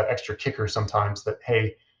you almost that extra kicker sometimes that,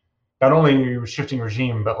 hey, not only are you shifting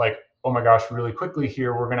regime, but like, oh my gosh, really quickly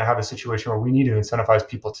here, we're going to have a situation where we need to incentivize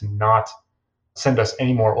people to not send us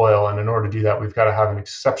any more oil. And in order to do that, we've got to have an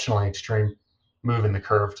exceptionally extreme move in the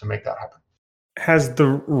curve to make that happen. Has the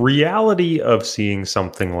reality of seeing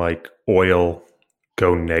something like oil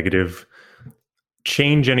go negative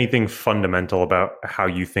change anything fundamental about how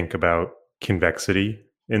you think about convexity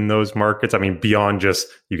in those markets? I mean, beyond just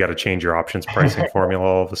you got to change your options pricing formula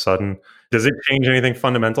all of a sudden. Does it change anything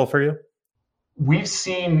fundamental for you? We've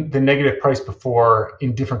seen the negative price before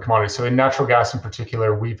in different commodities. So in natural gas in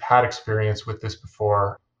particular, we've had experience with this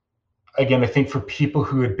before. Again, I think for people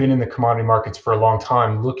who had been in the commodity markets for a long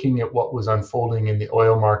time, looking at what was unfolding in the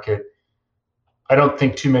oil market, I don't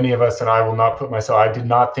think too many of us, and I will not put myself, I did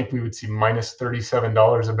not think we would see minus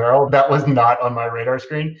 $37 a barrel. That was not on my radar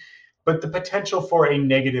screen. But the potential for a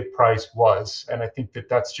negative price was. And I think that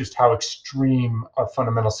that's just how extreme our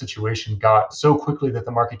fundamental situation got so quickly that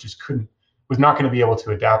the market just was not going to be able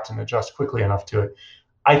to adapt and adjust quickly enough to it.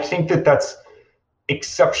 I think that that's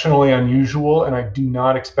exceptionally unusual, and I do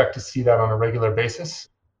not expect to see that on a regular basis.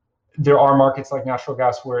 There are markets like natural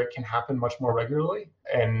gas where it can happen much more regularly.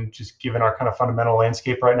 And just given our kind of fundamental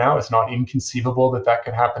landscape right now, it's not inconceivable that that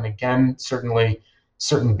could happen again. Certainly,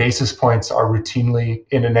 certain basis points are routinely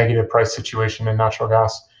in a negative price situation in natural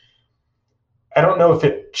gas. I don't know if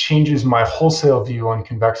it changes my wholesale view on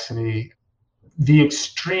convexity. The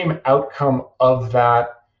extreme outcome of that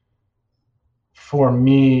for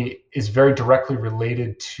me is very directly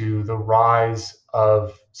related to the rise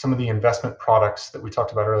of some of the investment products that we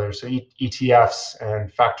talked about earlier. So ETFs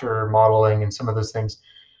and factor modeling and some of those things.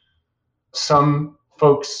 Some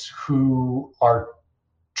folks who are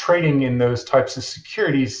trading in those types of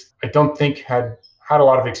securities, I don't think had a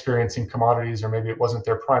lot of experience in commodities, or maybe it wasn't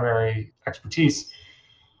their primary expertise,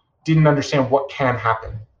 didn't understand what can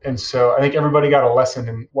happen. And so I think everybody got a lesson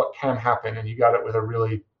in what can happen, and you got it with a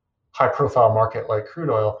really high profile market like crude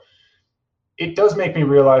oil. It does make me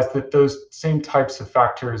realize that those same types of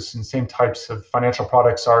factors and same types of financial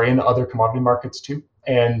products are in other commodity markets too.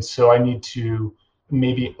 And so I need to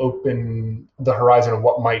maybe open the horizon of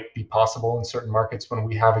what might be possible in certain markets when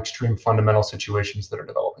we have extreme fundamental situations that are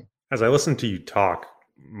developing. As I listen to you talk,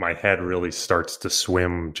 my head really starts to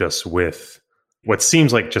swim just with what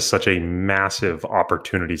seems like just such a massive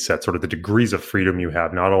opportunity set, sort of the degrees of freedom you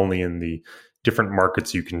have, not only in the different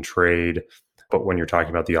markets you can trade, but when you're talking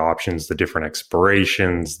about the options, the different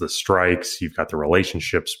expirations, the strikes, you've got the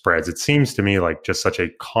relationship spreads. It seems to me like just such a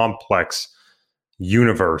complex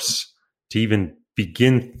universe to even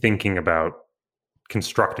begin thinking about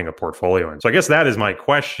constructing a portfolio in. So I guess that is my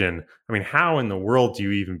question. I mean, how in the world do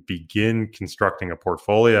you even begin constructing a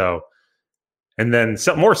portfolio? And then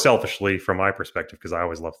more selfishly, from my perspective, because I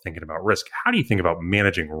always love thinking about risk, how do you think about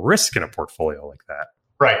managing risk in a portfolio like that?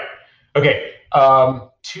 Right. Okay.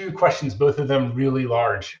 Two questions, both of them really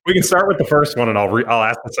large. We can start with the first one, and I'll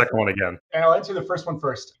ask the second one again. And I'll answer the first one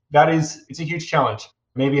first. It's a huge challenge.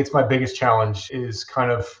 Maybe it's my biggest challenge, is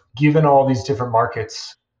kind of given all these different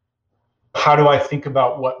markets, how do I think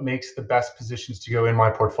about what makes the best positions to go in my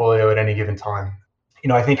portfolio at any given time?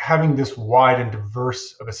 I think having this wide and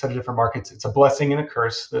diverse of a set of different markets, it's a blessing and a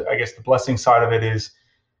curse. I guess the blessing side of it is,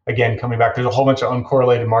 again, coming back, there's a whole bunch of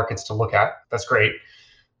uncorrelated markets to look at. That's great.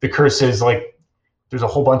 The curse is like, there's a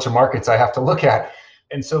whole bunch of markets I have to look at.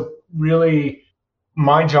 And so really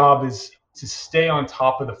my job is to stay on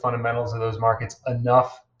top of the fundamentals of those markets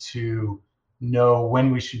enough to know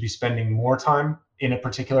when we should be spending more time in a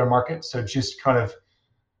particular market. So just kind of,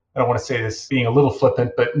 I don't want to say this being a little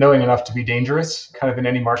flippant, but knowing enough to be dangerous kind of in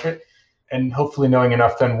any market, and hopefully knowing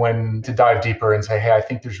enough then when to dive deeper and say, hey, I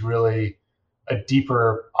think there's really a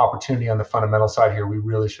deeper opportunity on the fundamental side here. We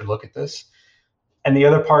really should look at this. And the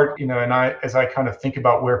other part, as I kind of think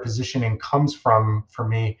about where positioning comes from for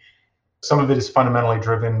me, some of it is fundamentally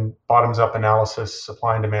driven, bottoms up analysis,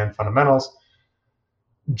 supply and demand fundamentals.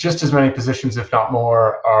 Just as many positions, if not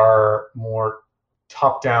more, are more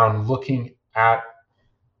top down, looking at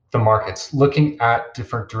the markets, looking at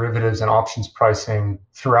different derivatives and options pricing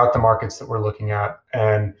throughout the markets that we're looking at,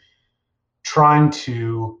 and trying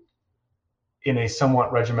to, in a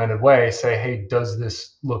somewhat regimented way, say, hey, does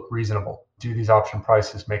this look reasonable? Do these option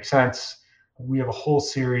prices make sense? We have a whole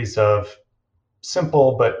series of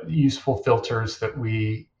simple but useful filters that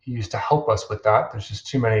we use to help us with that. There's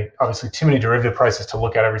just obviously too many derivative prices to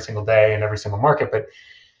look at every single day in every single market, but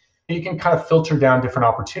you can kind of filter down different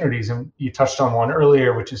opportunities. And you touched on one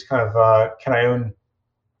earlier, which is kind of, can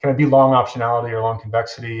I be long optionality or long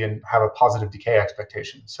convexity and have a positive decay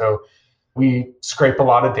expectation? So we scrape a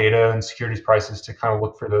lot of data and securities prices to kind of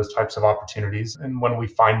look for those types of opportunities. And when we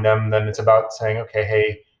find them, then it's about saying, okay,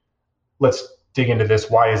 hey, let's dig into this.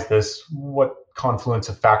 Why is this? What confluence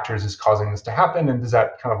of factors is causing this to happen? And does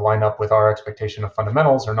that kind of line up with our expectation of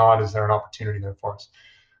fundamentals or not? Is there an opportunity there for us?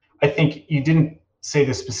 I think you didn't say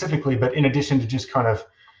this specifically, but in addition to just kind of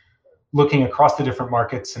looking across the different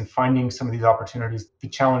markets and finding some of these opportunities, the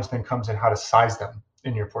challenge then comes in how to size them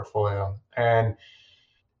in your portfolio. And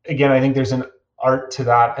again, I think there's an art to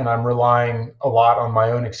that, and I'm relying a lot on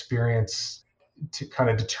my own experience to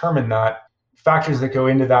kind of determine that. Factors that go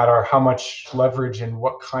into that are how much leverage and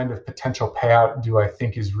what kind of potential payout do I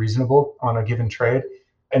think is reasonable on a given trade.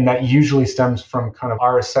 And that usually stems from kind of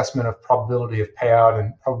our assessment of probability of payout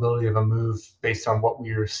and probability of a move based on what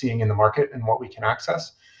we are seeing in the market and what we can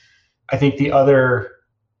access. I think the other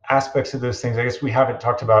aspects of those things, I guess we haven't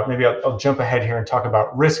talked about, maybe I'll jump ahead here and talk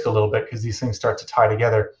about risk a little bit because these things start to tie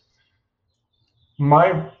together.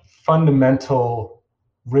 My fundamental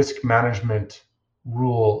risk management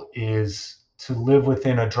rule is to live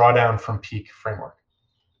within a drawdown from peak framework.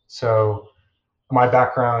 So my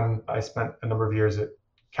background, I spent a number of years at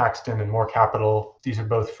Caxton and More Capital. These are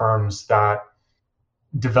both firms that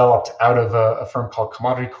developed out of a firm called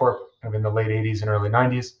Commodity Corp in the late 80s and early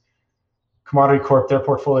 90s. Commodity Corp, their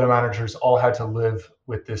portfolio managers all had to live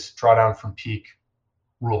with this drawdown from peak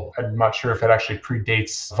rule. I'm not sure if it actually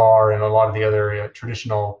predates VAR and a lot of the other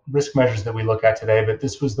traditional risk measures that we look at today, but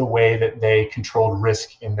this was the way that they controlled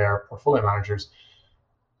risk in their portfolio managers.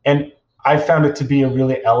 And I found it to be a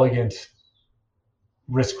really elegant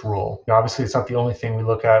risk rule. Obviously, it's not the only thing we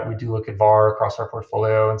look at. We do look at VAR across our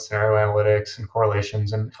portfolio and scenario analytics and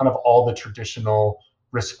correlations and kind of all the traditional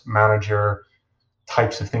risk manager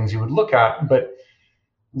types of things you would look at. But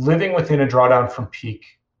living within a drawdown from peak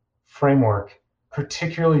framework,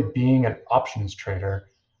 particularly being an options trader,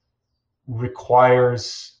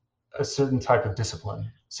 requires a certain type of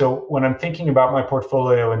discipline. So when I'm thinking about my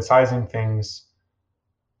portfolio and sizing things,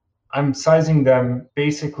 I'm sizing them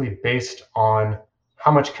basically based on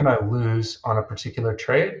how much can I lose on a particular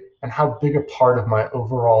trade and how big a part of my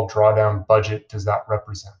overall drawdown budget does that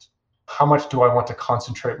represent. How much do I want to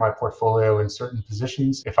concentrate my portfolio in certain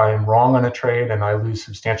positions? If I am wrong on a trade and I lose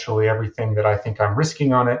substantially everything that I think I'm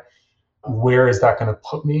risking on it, where is that going to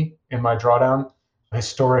put me in my drawdown?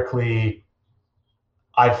 Historically,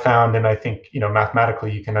 I've found, and I think,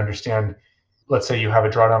 mathematically you can understand, let's say you have a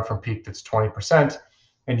drawdown from peak that's 20%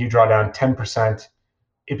 and you draw down 10%,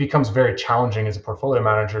 it becomes very challenging as a portfolio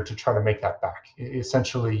manager to try to make that back.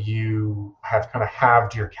 Essentially, you have kind of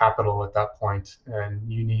halved your capital at that point, and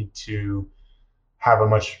you need to have a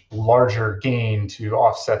much larger gain to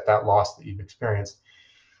offset that loss that you've experienced.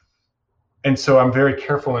 And so I'm very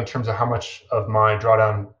careful in terms of how much of my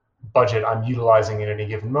drawdown budget I'm utilizing at any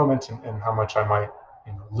given moment and how much I might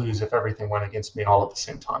lose if everything went against me all at the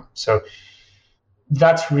same time. So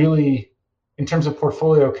that's really, in terms of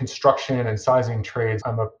portfolio construction and sizing trades,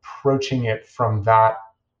 I'm approaching it from that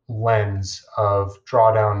lens of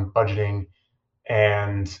drawdown budgeting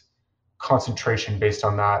and concentration based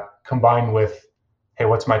on that, combined with, hey,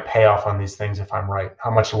 what's my payoff on these things if I'm right? How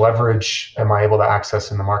much leverage am I able to access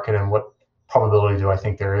in the market, and what probability do I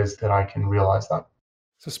think there is that I can realize that?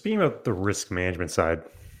 So speaking of the risk management side,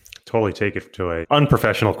 totally take it to an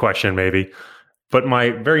unprofessional question maybe, but my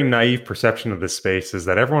very naive perception of this space is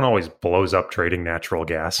that everyone always blows up trading natural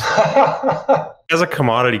gas. As a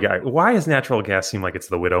commodity guy, why does natural gas seem like it's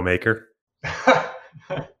the widowmaker? I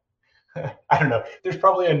don't know. There's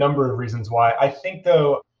probably a number of reasons why. I think,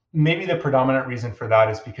 though, maybe the predominant reason for that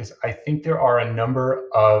is because I think there are a number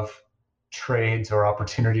of trades or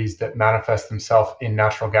opportunities that manifest themselves in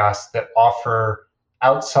natural gas that offer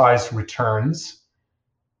outsized returns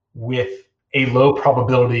with a low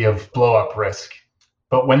probability of blow up risk.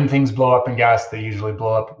 But when things blow up in gas, they usually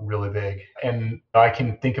blow up really big. And I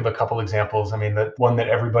can think of a couple examples. I mean, the one that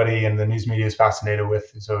everybody in the news media is fascinated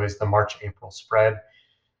with is always the March-April spread.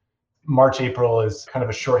 March-April is kind of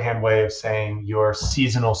a shorthand way of saying your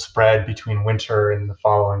seasonal spread between winter and the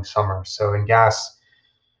following summer. So in gas,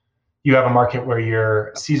 You have a market where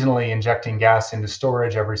you're seasonally injecting gas into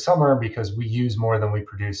storage every summer because we use more than we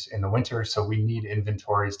produce in the winter. So we need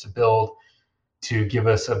inventories to build to give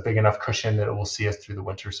us a big enough cushion that it will see us through the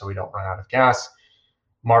winter so we don't run out of gas.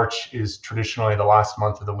 March is traditionally the last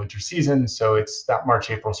month of the winter season. So it's that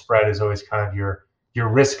March-April spread is always kind of your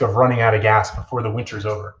risk of running out of gas before the winter's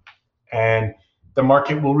over. And the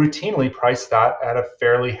market will routinely price that at a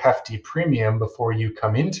fairly hefty premium before you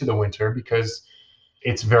come into the winter because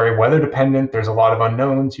it's very weather dependent. There's a lot of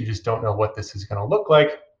unknowns. You just don't know what this is going to look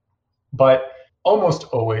like. But almost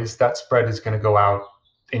always that spread is going to go out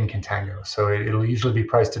in contango. So it'll usually be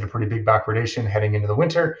priced at a pretty big backwardation heading into the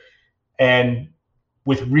winter. And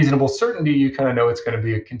with reasonable certainty, you kind of know it's going to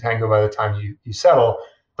be a contango by the time you settle,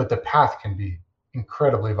 but the path can be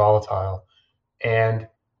incredibly volatile. And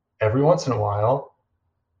every once in a while,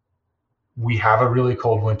 we have a really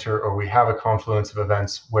cold winter or we have a confluence of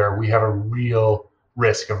events where we have a real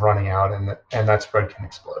risk of running out and that spread can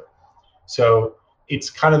explode. So it's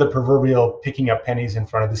kind of the proverbial picking up pennies in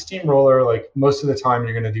front of the steamroller. Like most of the time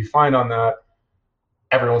you're going to do fine on that.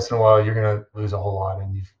 Every once in a while, you're going to lose a whole lot.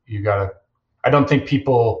 And you got to, I don't think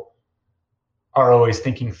people are always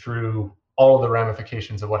thinking through all of the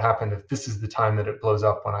ramifications of what happened if this is the time that it blows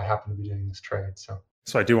up when I happen to be doing this trade. So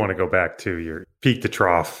I do want to go back to your peak to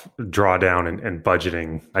trough drawdown and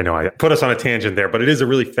budgeting. I know I put us on a tangent there, but it is a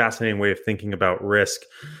really fascinating way of thinking about risk.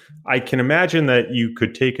 I can imagine that you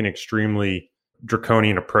could take an extremely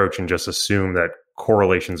draconian approach and just assume that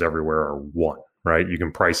correlations everywhere are one, right? You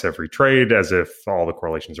can price every trade as if all the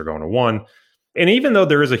correlations are going to one. And even though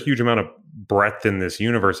there is a huge amount of breadth in this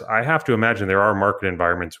universe, I have to imagine there are market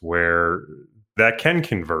environments where that can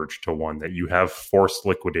converge to one, that you have forced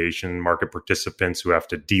liquidation, market participants who have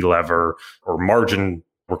to delever, or margin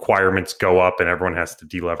requirements go up and everyone has to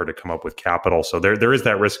delever to come up with capital. So there is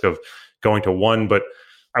that risk of going to one, but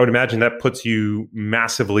I would imagine that puts you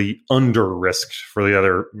massively under risked for the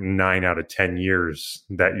other 9 out of 10 years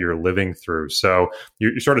that you're living through. So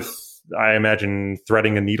you're sort of, I imagine,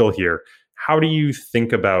 threading a needle here. How do you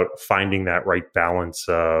think about finding that right balance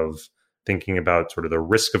of thinking about sort of the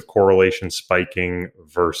risk of correlation spiking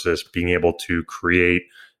versus being able to create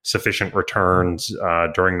sufficient returns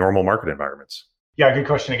during normal market environments? Yeah, good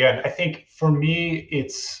question again. I think for me,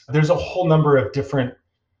 there's a whole number of different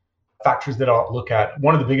factors that I'll look at.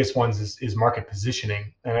 One of the biggest ones is market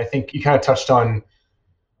positioning. And I think you kind of touched on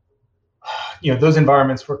those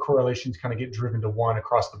environments where correlations kind of get driven to one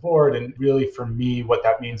across the board. And really for me, what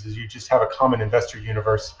that means is you just have a common investor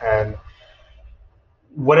universe and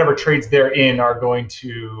whatever trades they're in are going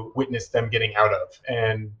to witness them getting out of.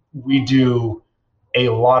 And we do a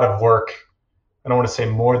lot of work. I don't want to say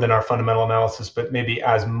more than our fundamental analysis, but maybe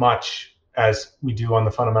as much as we do on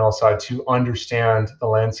the fundamental side to understand the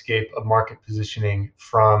landscape of market positioning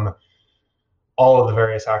from all of the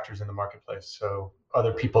various actors in the marketplace. So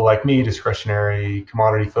other people like me, discretionary,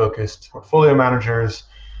 commodity-focused portfolio managers,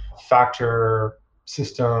 factor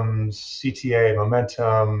systems, CTA,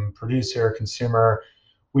 momentum, producer, consumer.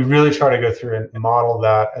 We really try to go through and model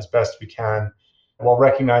that as best we can. While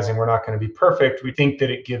recognizing we're not going to be perfect, we think that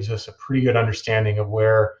it gives us a pretty good understanding of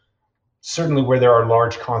certainly where there are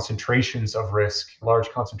large concentrations of risk, large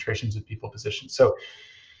concentrations of people positioned. So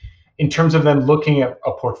in terms of then looking at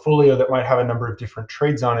a portfolio that might have a number of different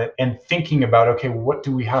trades on it and thinking about, okay, what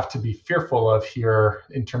do we have to be fearful of here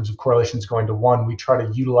in terms of correlations going to one, we try to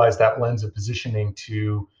utilize that lens of positioning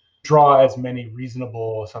to draw as many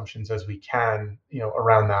reasonable assumptions as we can,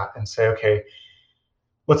 around that and say, okay,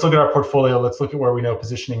 let's look at our portfolio. Let's look at where we know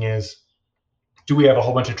positioning is. Do we have a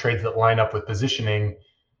whole bunch of trades that line up with positioning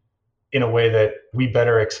in a way that we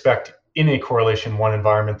better expect in a correlation one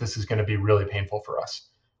environment, this is going to be really painful for us?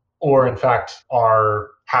 Or in fact, are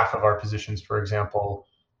half of our positions, for example,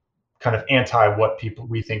 kind of anti what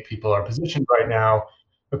we think people are positioned right now?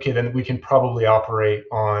 Okay, then we can probably operate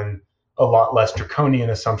on a lot less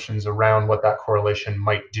draconian assumptions around what that correlation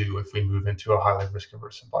might do if we move into a highly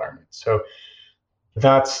risk-averse environment. So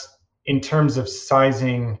that's in terms of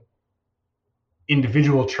sizing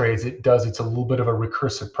individual trades, it's a little bit of a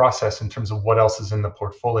recursive process in terms of what else is in the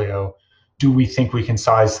portfolio. Do we think we can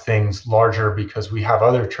size things larger because we have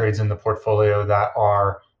other trades in the portfolio that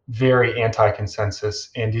are very anti-consensus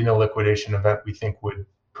and in a liquidation event we think would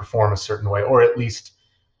perform a certain way, or at least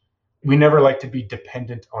we never like to be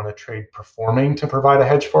dependent on a trade performing to provide a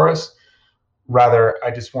hedge for us. Rather, I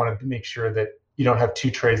just want to make sure that you don't have two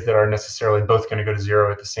trades that are necessarily both going to go to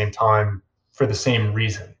zero at the same time for the same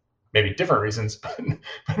reason. Maybe different reasons, but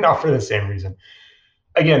not for the same reason.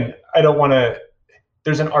 Again,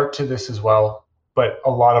 there's an art to this as well, but a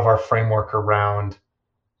lot of our framework around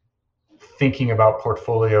thinking about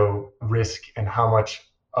portfolio risk and how much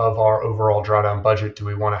of our overall drawdown budget do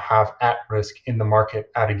we want to have at risk in the market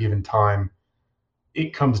at a given time,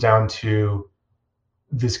 it comes down to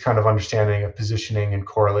this kind of understanding of positioning and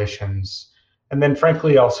correlations. And then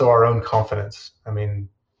frankly, also our own confidence. I mean,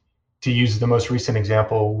 to use the most recent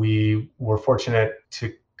example, we were fortunate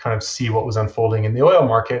to kind of see what was unfolding in the oil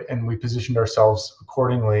market, and we positioned ourselves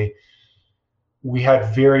accordingly. We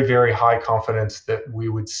had very, very high confidence that we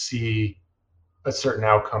would see a certain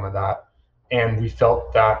outcome of that. And we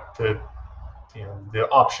felt that the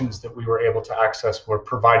options that we were able to access were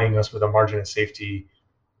providing us with a margin of safety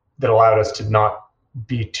that allowed us to not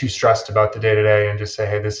be too stressed about the day-to-day and just say,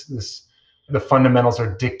 hey, the fundamentals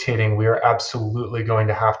are dictating we are absolutely going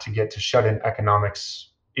to have to get to shut-in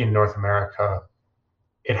economics in North America.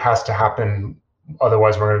 It has to happen,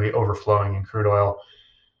 otherwise we're going to be overflowing in crude oil.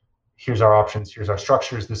 Here's our options, here's our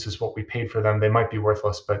structures, this is what we paid for them. They might be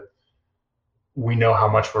worthless, but we know how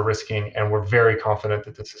much we're risking, and we're very confident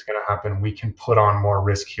that this is going to happen. We can put on more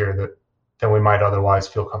risk here than we might otherwise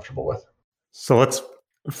feel comfortable with. So let's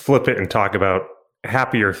flip it and talk about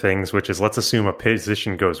happier things, which is, let's assume a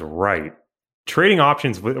position goes right. Trading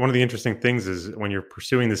options, one of the interesting things is when you're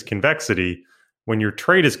pursuing this convexity, when your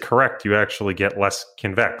trade is correct, you actually get less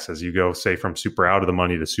convex. As you go, say, from super out of the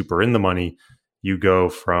money to super in the money, you go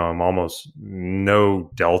from almost no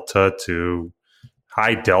delta to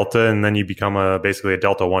high delta, and then you become basically a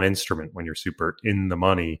delta one instrument when you're super in the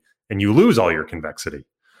money, and you lose all your convexity.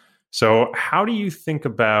 So how do you think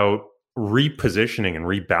about repositioning and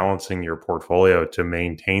rebalancing your portfolio to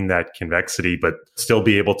maintain that convexity, but still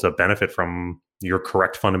be able to benefit from your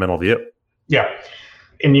correct fundamental view? Yeah.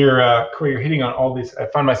 In your career, you're hitting on all these. I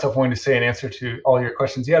find myself wanting to say in answer to all your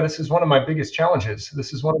questions, yeah, this is one of my biggest challenges.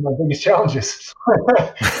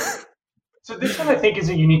 So this one, I think, is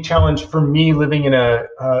a unique challenge for me living in a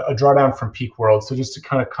drawdown from peak world. So just to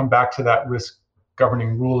kind of come back to that risk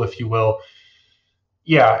governing rule, if you will.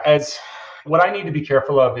 Yeah, as what I need to be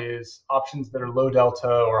careful of is options that are low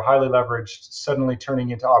delta or highly leveraged suddenly turning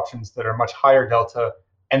into options that are much higher delta,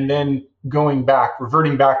 and then reverting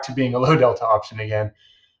back to being a low delta option again.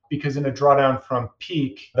 Because in a drawdown from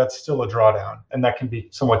peak, that's still a drawdown. And that can be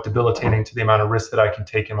somewhat debilitating to the amount of risk that I can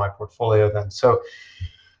take in my portfolio then. So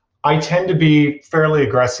I tend to be fairly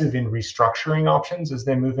aggressive in restructuring options as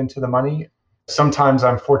they move into the money. Sometimes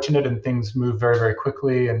I'm fortunate and things move very, very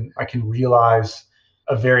quickly, and I can realize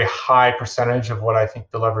a very high percentage of what I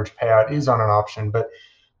think the leverage payout is on an option. But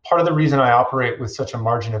part of the reason I operate with such a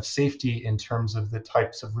margin of safety in terms of the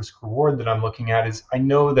types of risk reward that I'm looking at is I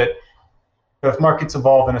know that if markets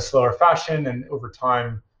evolve in a slower fashion and over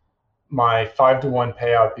time my 5-to-1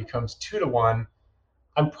 payout becomes 2-to-1,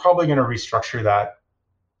 I'm probably going to restructure that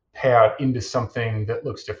payout into something that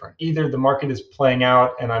looks different. Either the market is playing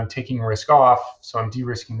out and I'm taking risk off, so I'm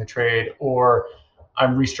de-risking the trade, or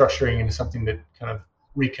I'm restructuring into something that kind of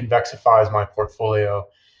reconvexifies my portfolio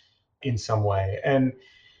in some way. And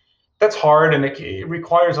that's hard, and it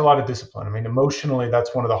requires a lot of discipline. I mean, emotionally,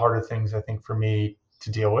 that's one of the harder things I think for me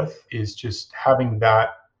to deal with, is just having that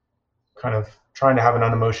kind of trying to have an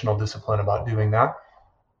unemotional discipline about doing that.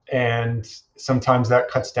 And sometimes that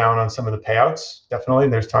cuts down on some of the payouts. Definitely.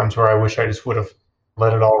 There's times where I wish I just would have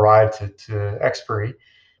let it all ride to expiry.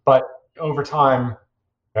 But over time,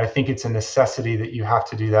 I think it's a necessity that you have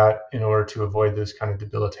to do that in order to avoid those kind of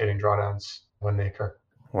debilitating drawdowns when they occur.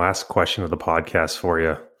 Last question of the podcast for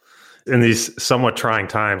you. In these somewhat trying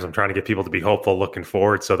times, I'm trying to get people to be hopeful looking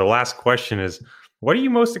forward. So the last question is, what are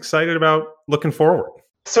you most excited about looking forward?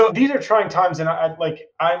 So these are trying times, and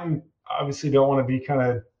I'm obviously don't want to be kind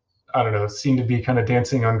of, seem to be kind of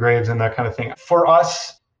dancing on graves and that kind of thing. For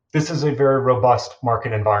us, this is a very robust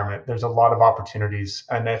market environment. There's a lot of opportunities.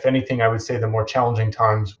 And if anything, I would say the more challenging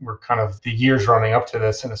times were kind of the years running up to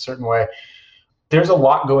this in a certain way. There's a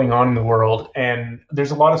lot going on in the world, and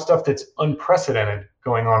there's a lot of stuff that's unprecedented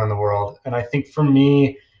going on in the world. And I think for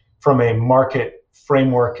me, from a market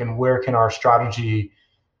framework and where can our strategy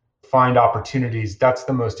find opportunities, that's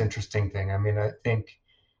the most interesting thing. I mean, I think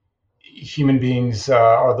human beings,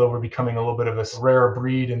 although we're becoming a little bit of a rare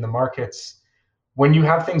breed in the markets, when you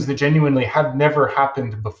have things that genuinely have never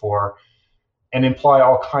happened before and imply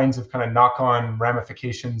all kinds of kind of knock-on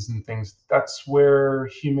ramifications and things, that's where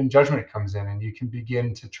human judgment comes in. And you can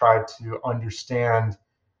begin to try to understand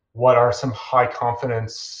what are some high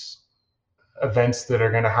confidence events that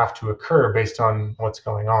are going to have to occur based on what's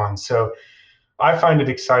going on. So I find it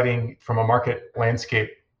exciting from a market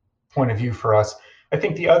landscape point of view for us. I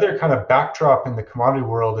think the other kind of backdrop in the commodity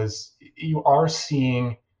world is you are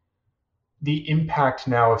seeing the impact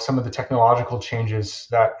now of some of the technological changes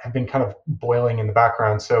that have been kind of boiling in the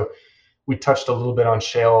background. So We touched a little bit on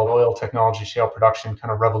shale oil technology, shale production,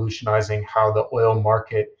 kind of revolutionizing how the oil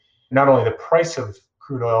market, not only the price of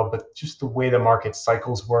crude oil, but just the way the market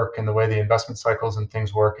cycles work and the way the investment cycles and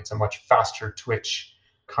things work. It's a much faster twitch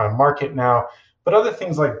kind of market now. But other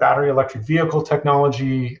things like battery electric vehicle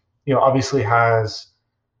technology, obviously has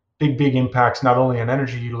big impacts, not only on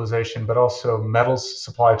energy utilization, but also metals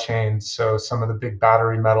supply chains. So some of the big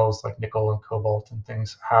battery metals like nickel and cobalt and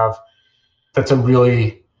things that's a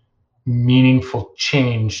really meaningful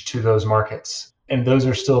change to those markets. And those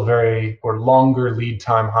are still longer lead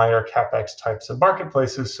time, higher CapEx types of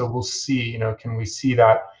marketplaces. So we'll see, can we see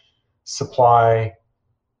that supply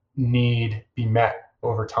need be met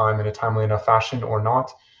over time in a timely enough fashion or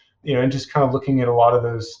not? And just kind of looking at a lot of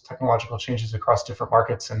those technological changes across different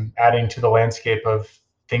markets and adding to the landscape of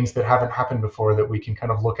things that haven't happened before that we can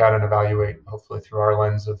kind of look at and evaluate, hopefully through our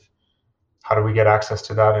lens of how do we get access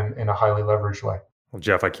to that in a highly leveraged way. Well,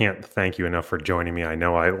 Jeff, I can't thank you enough for joining me. I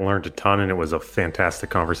know I learned a ton and it was a fantastic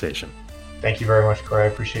conversation. Thank you very much, Corey. I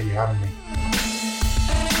appreciate you having me.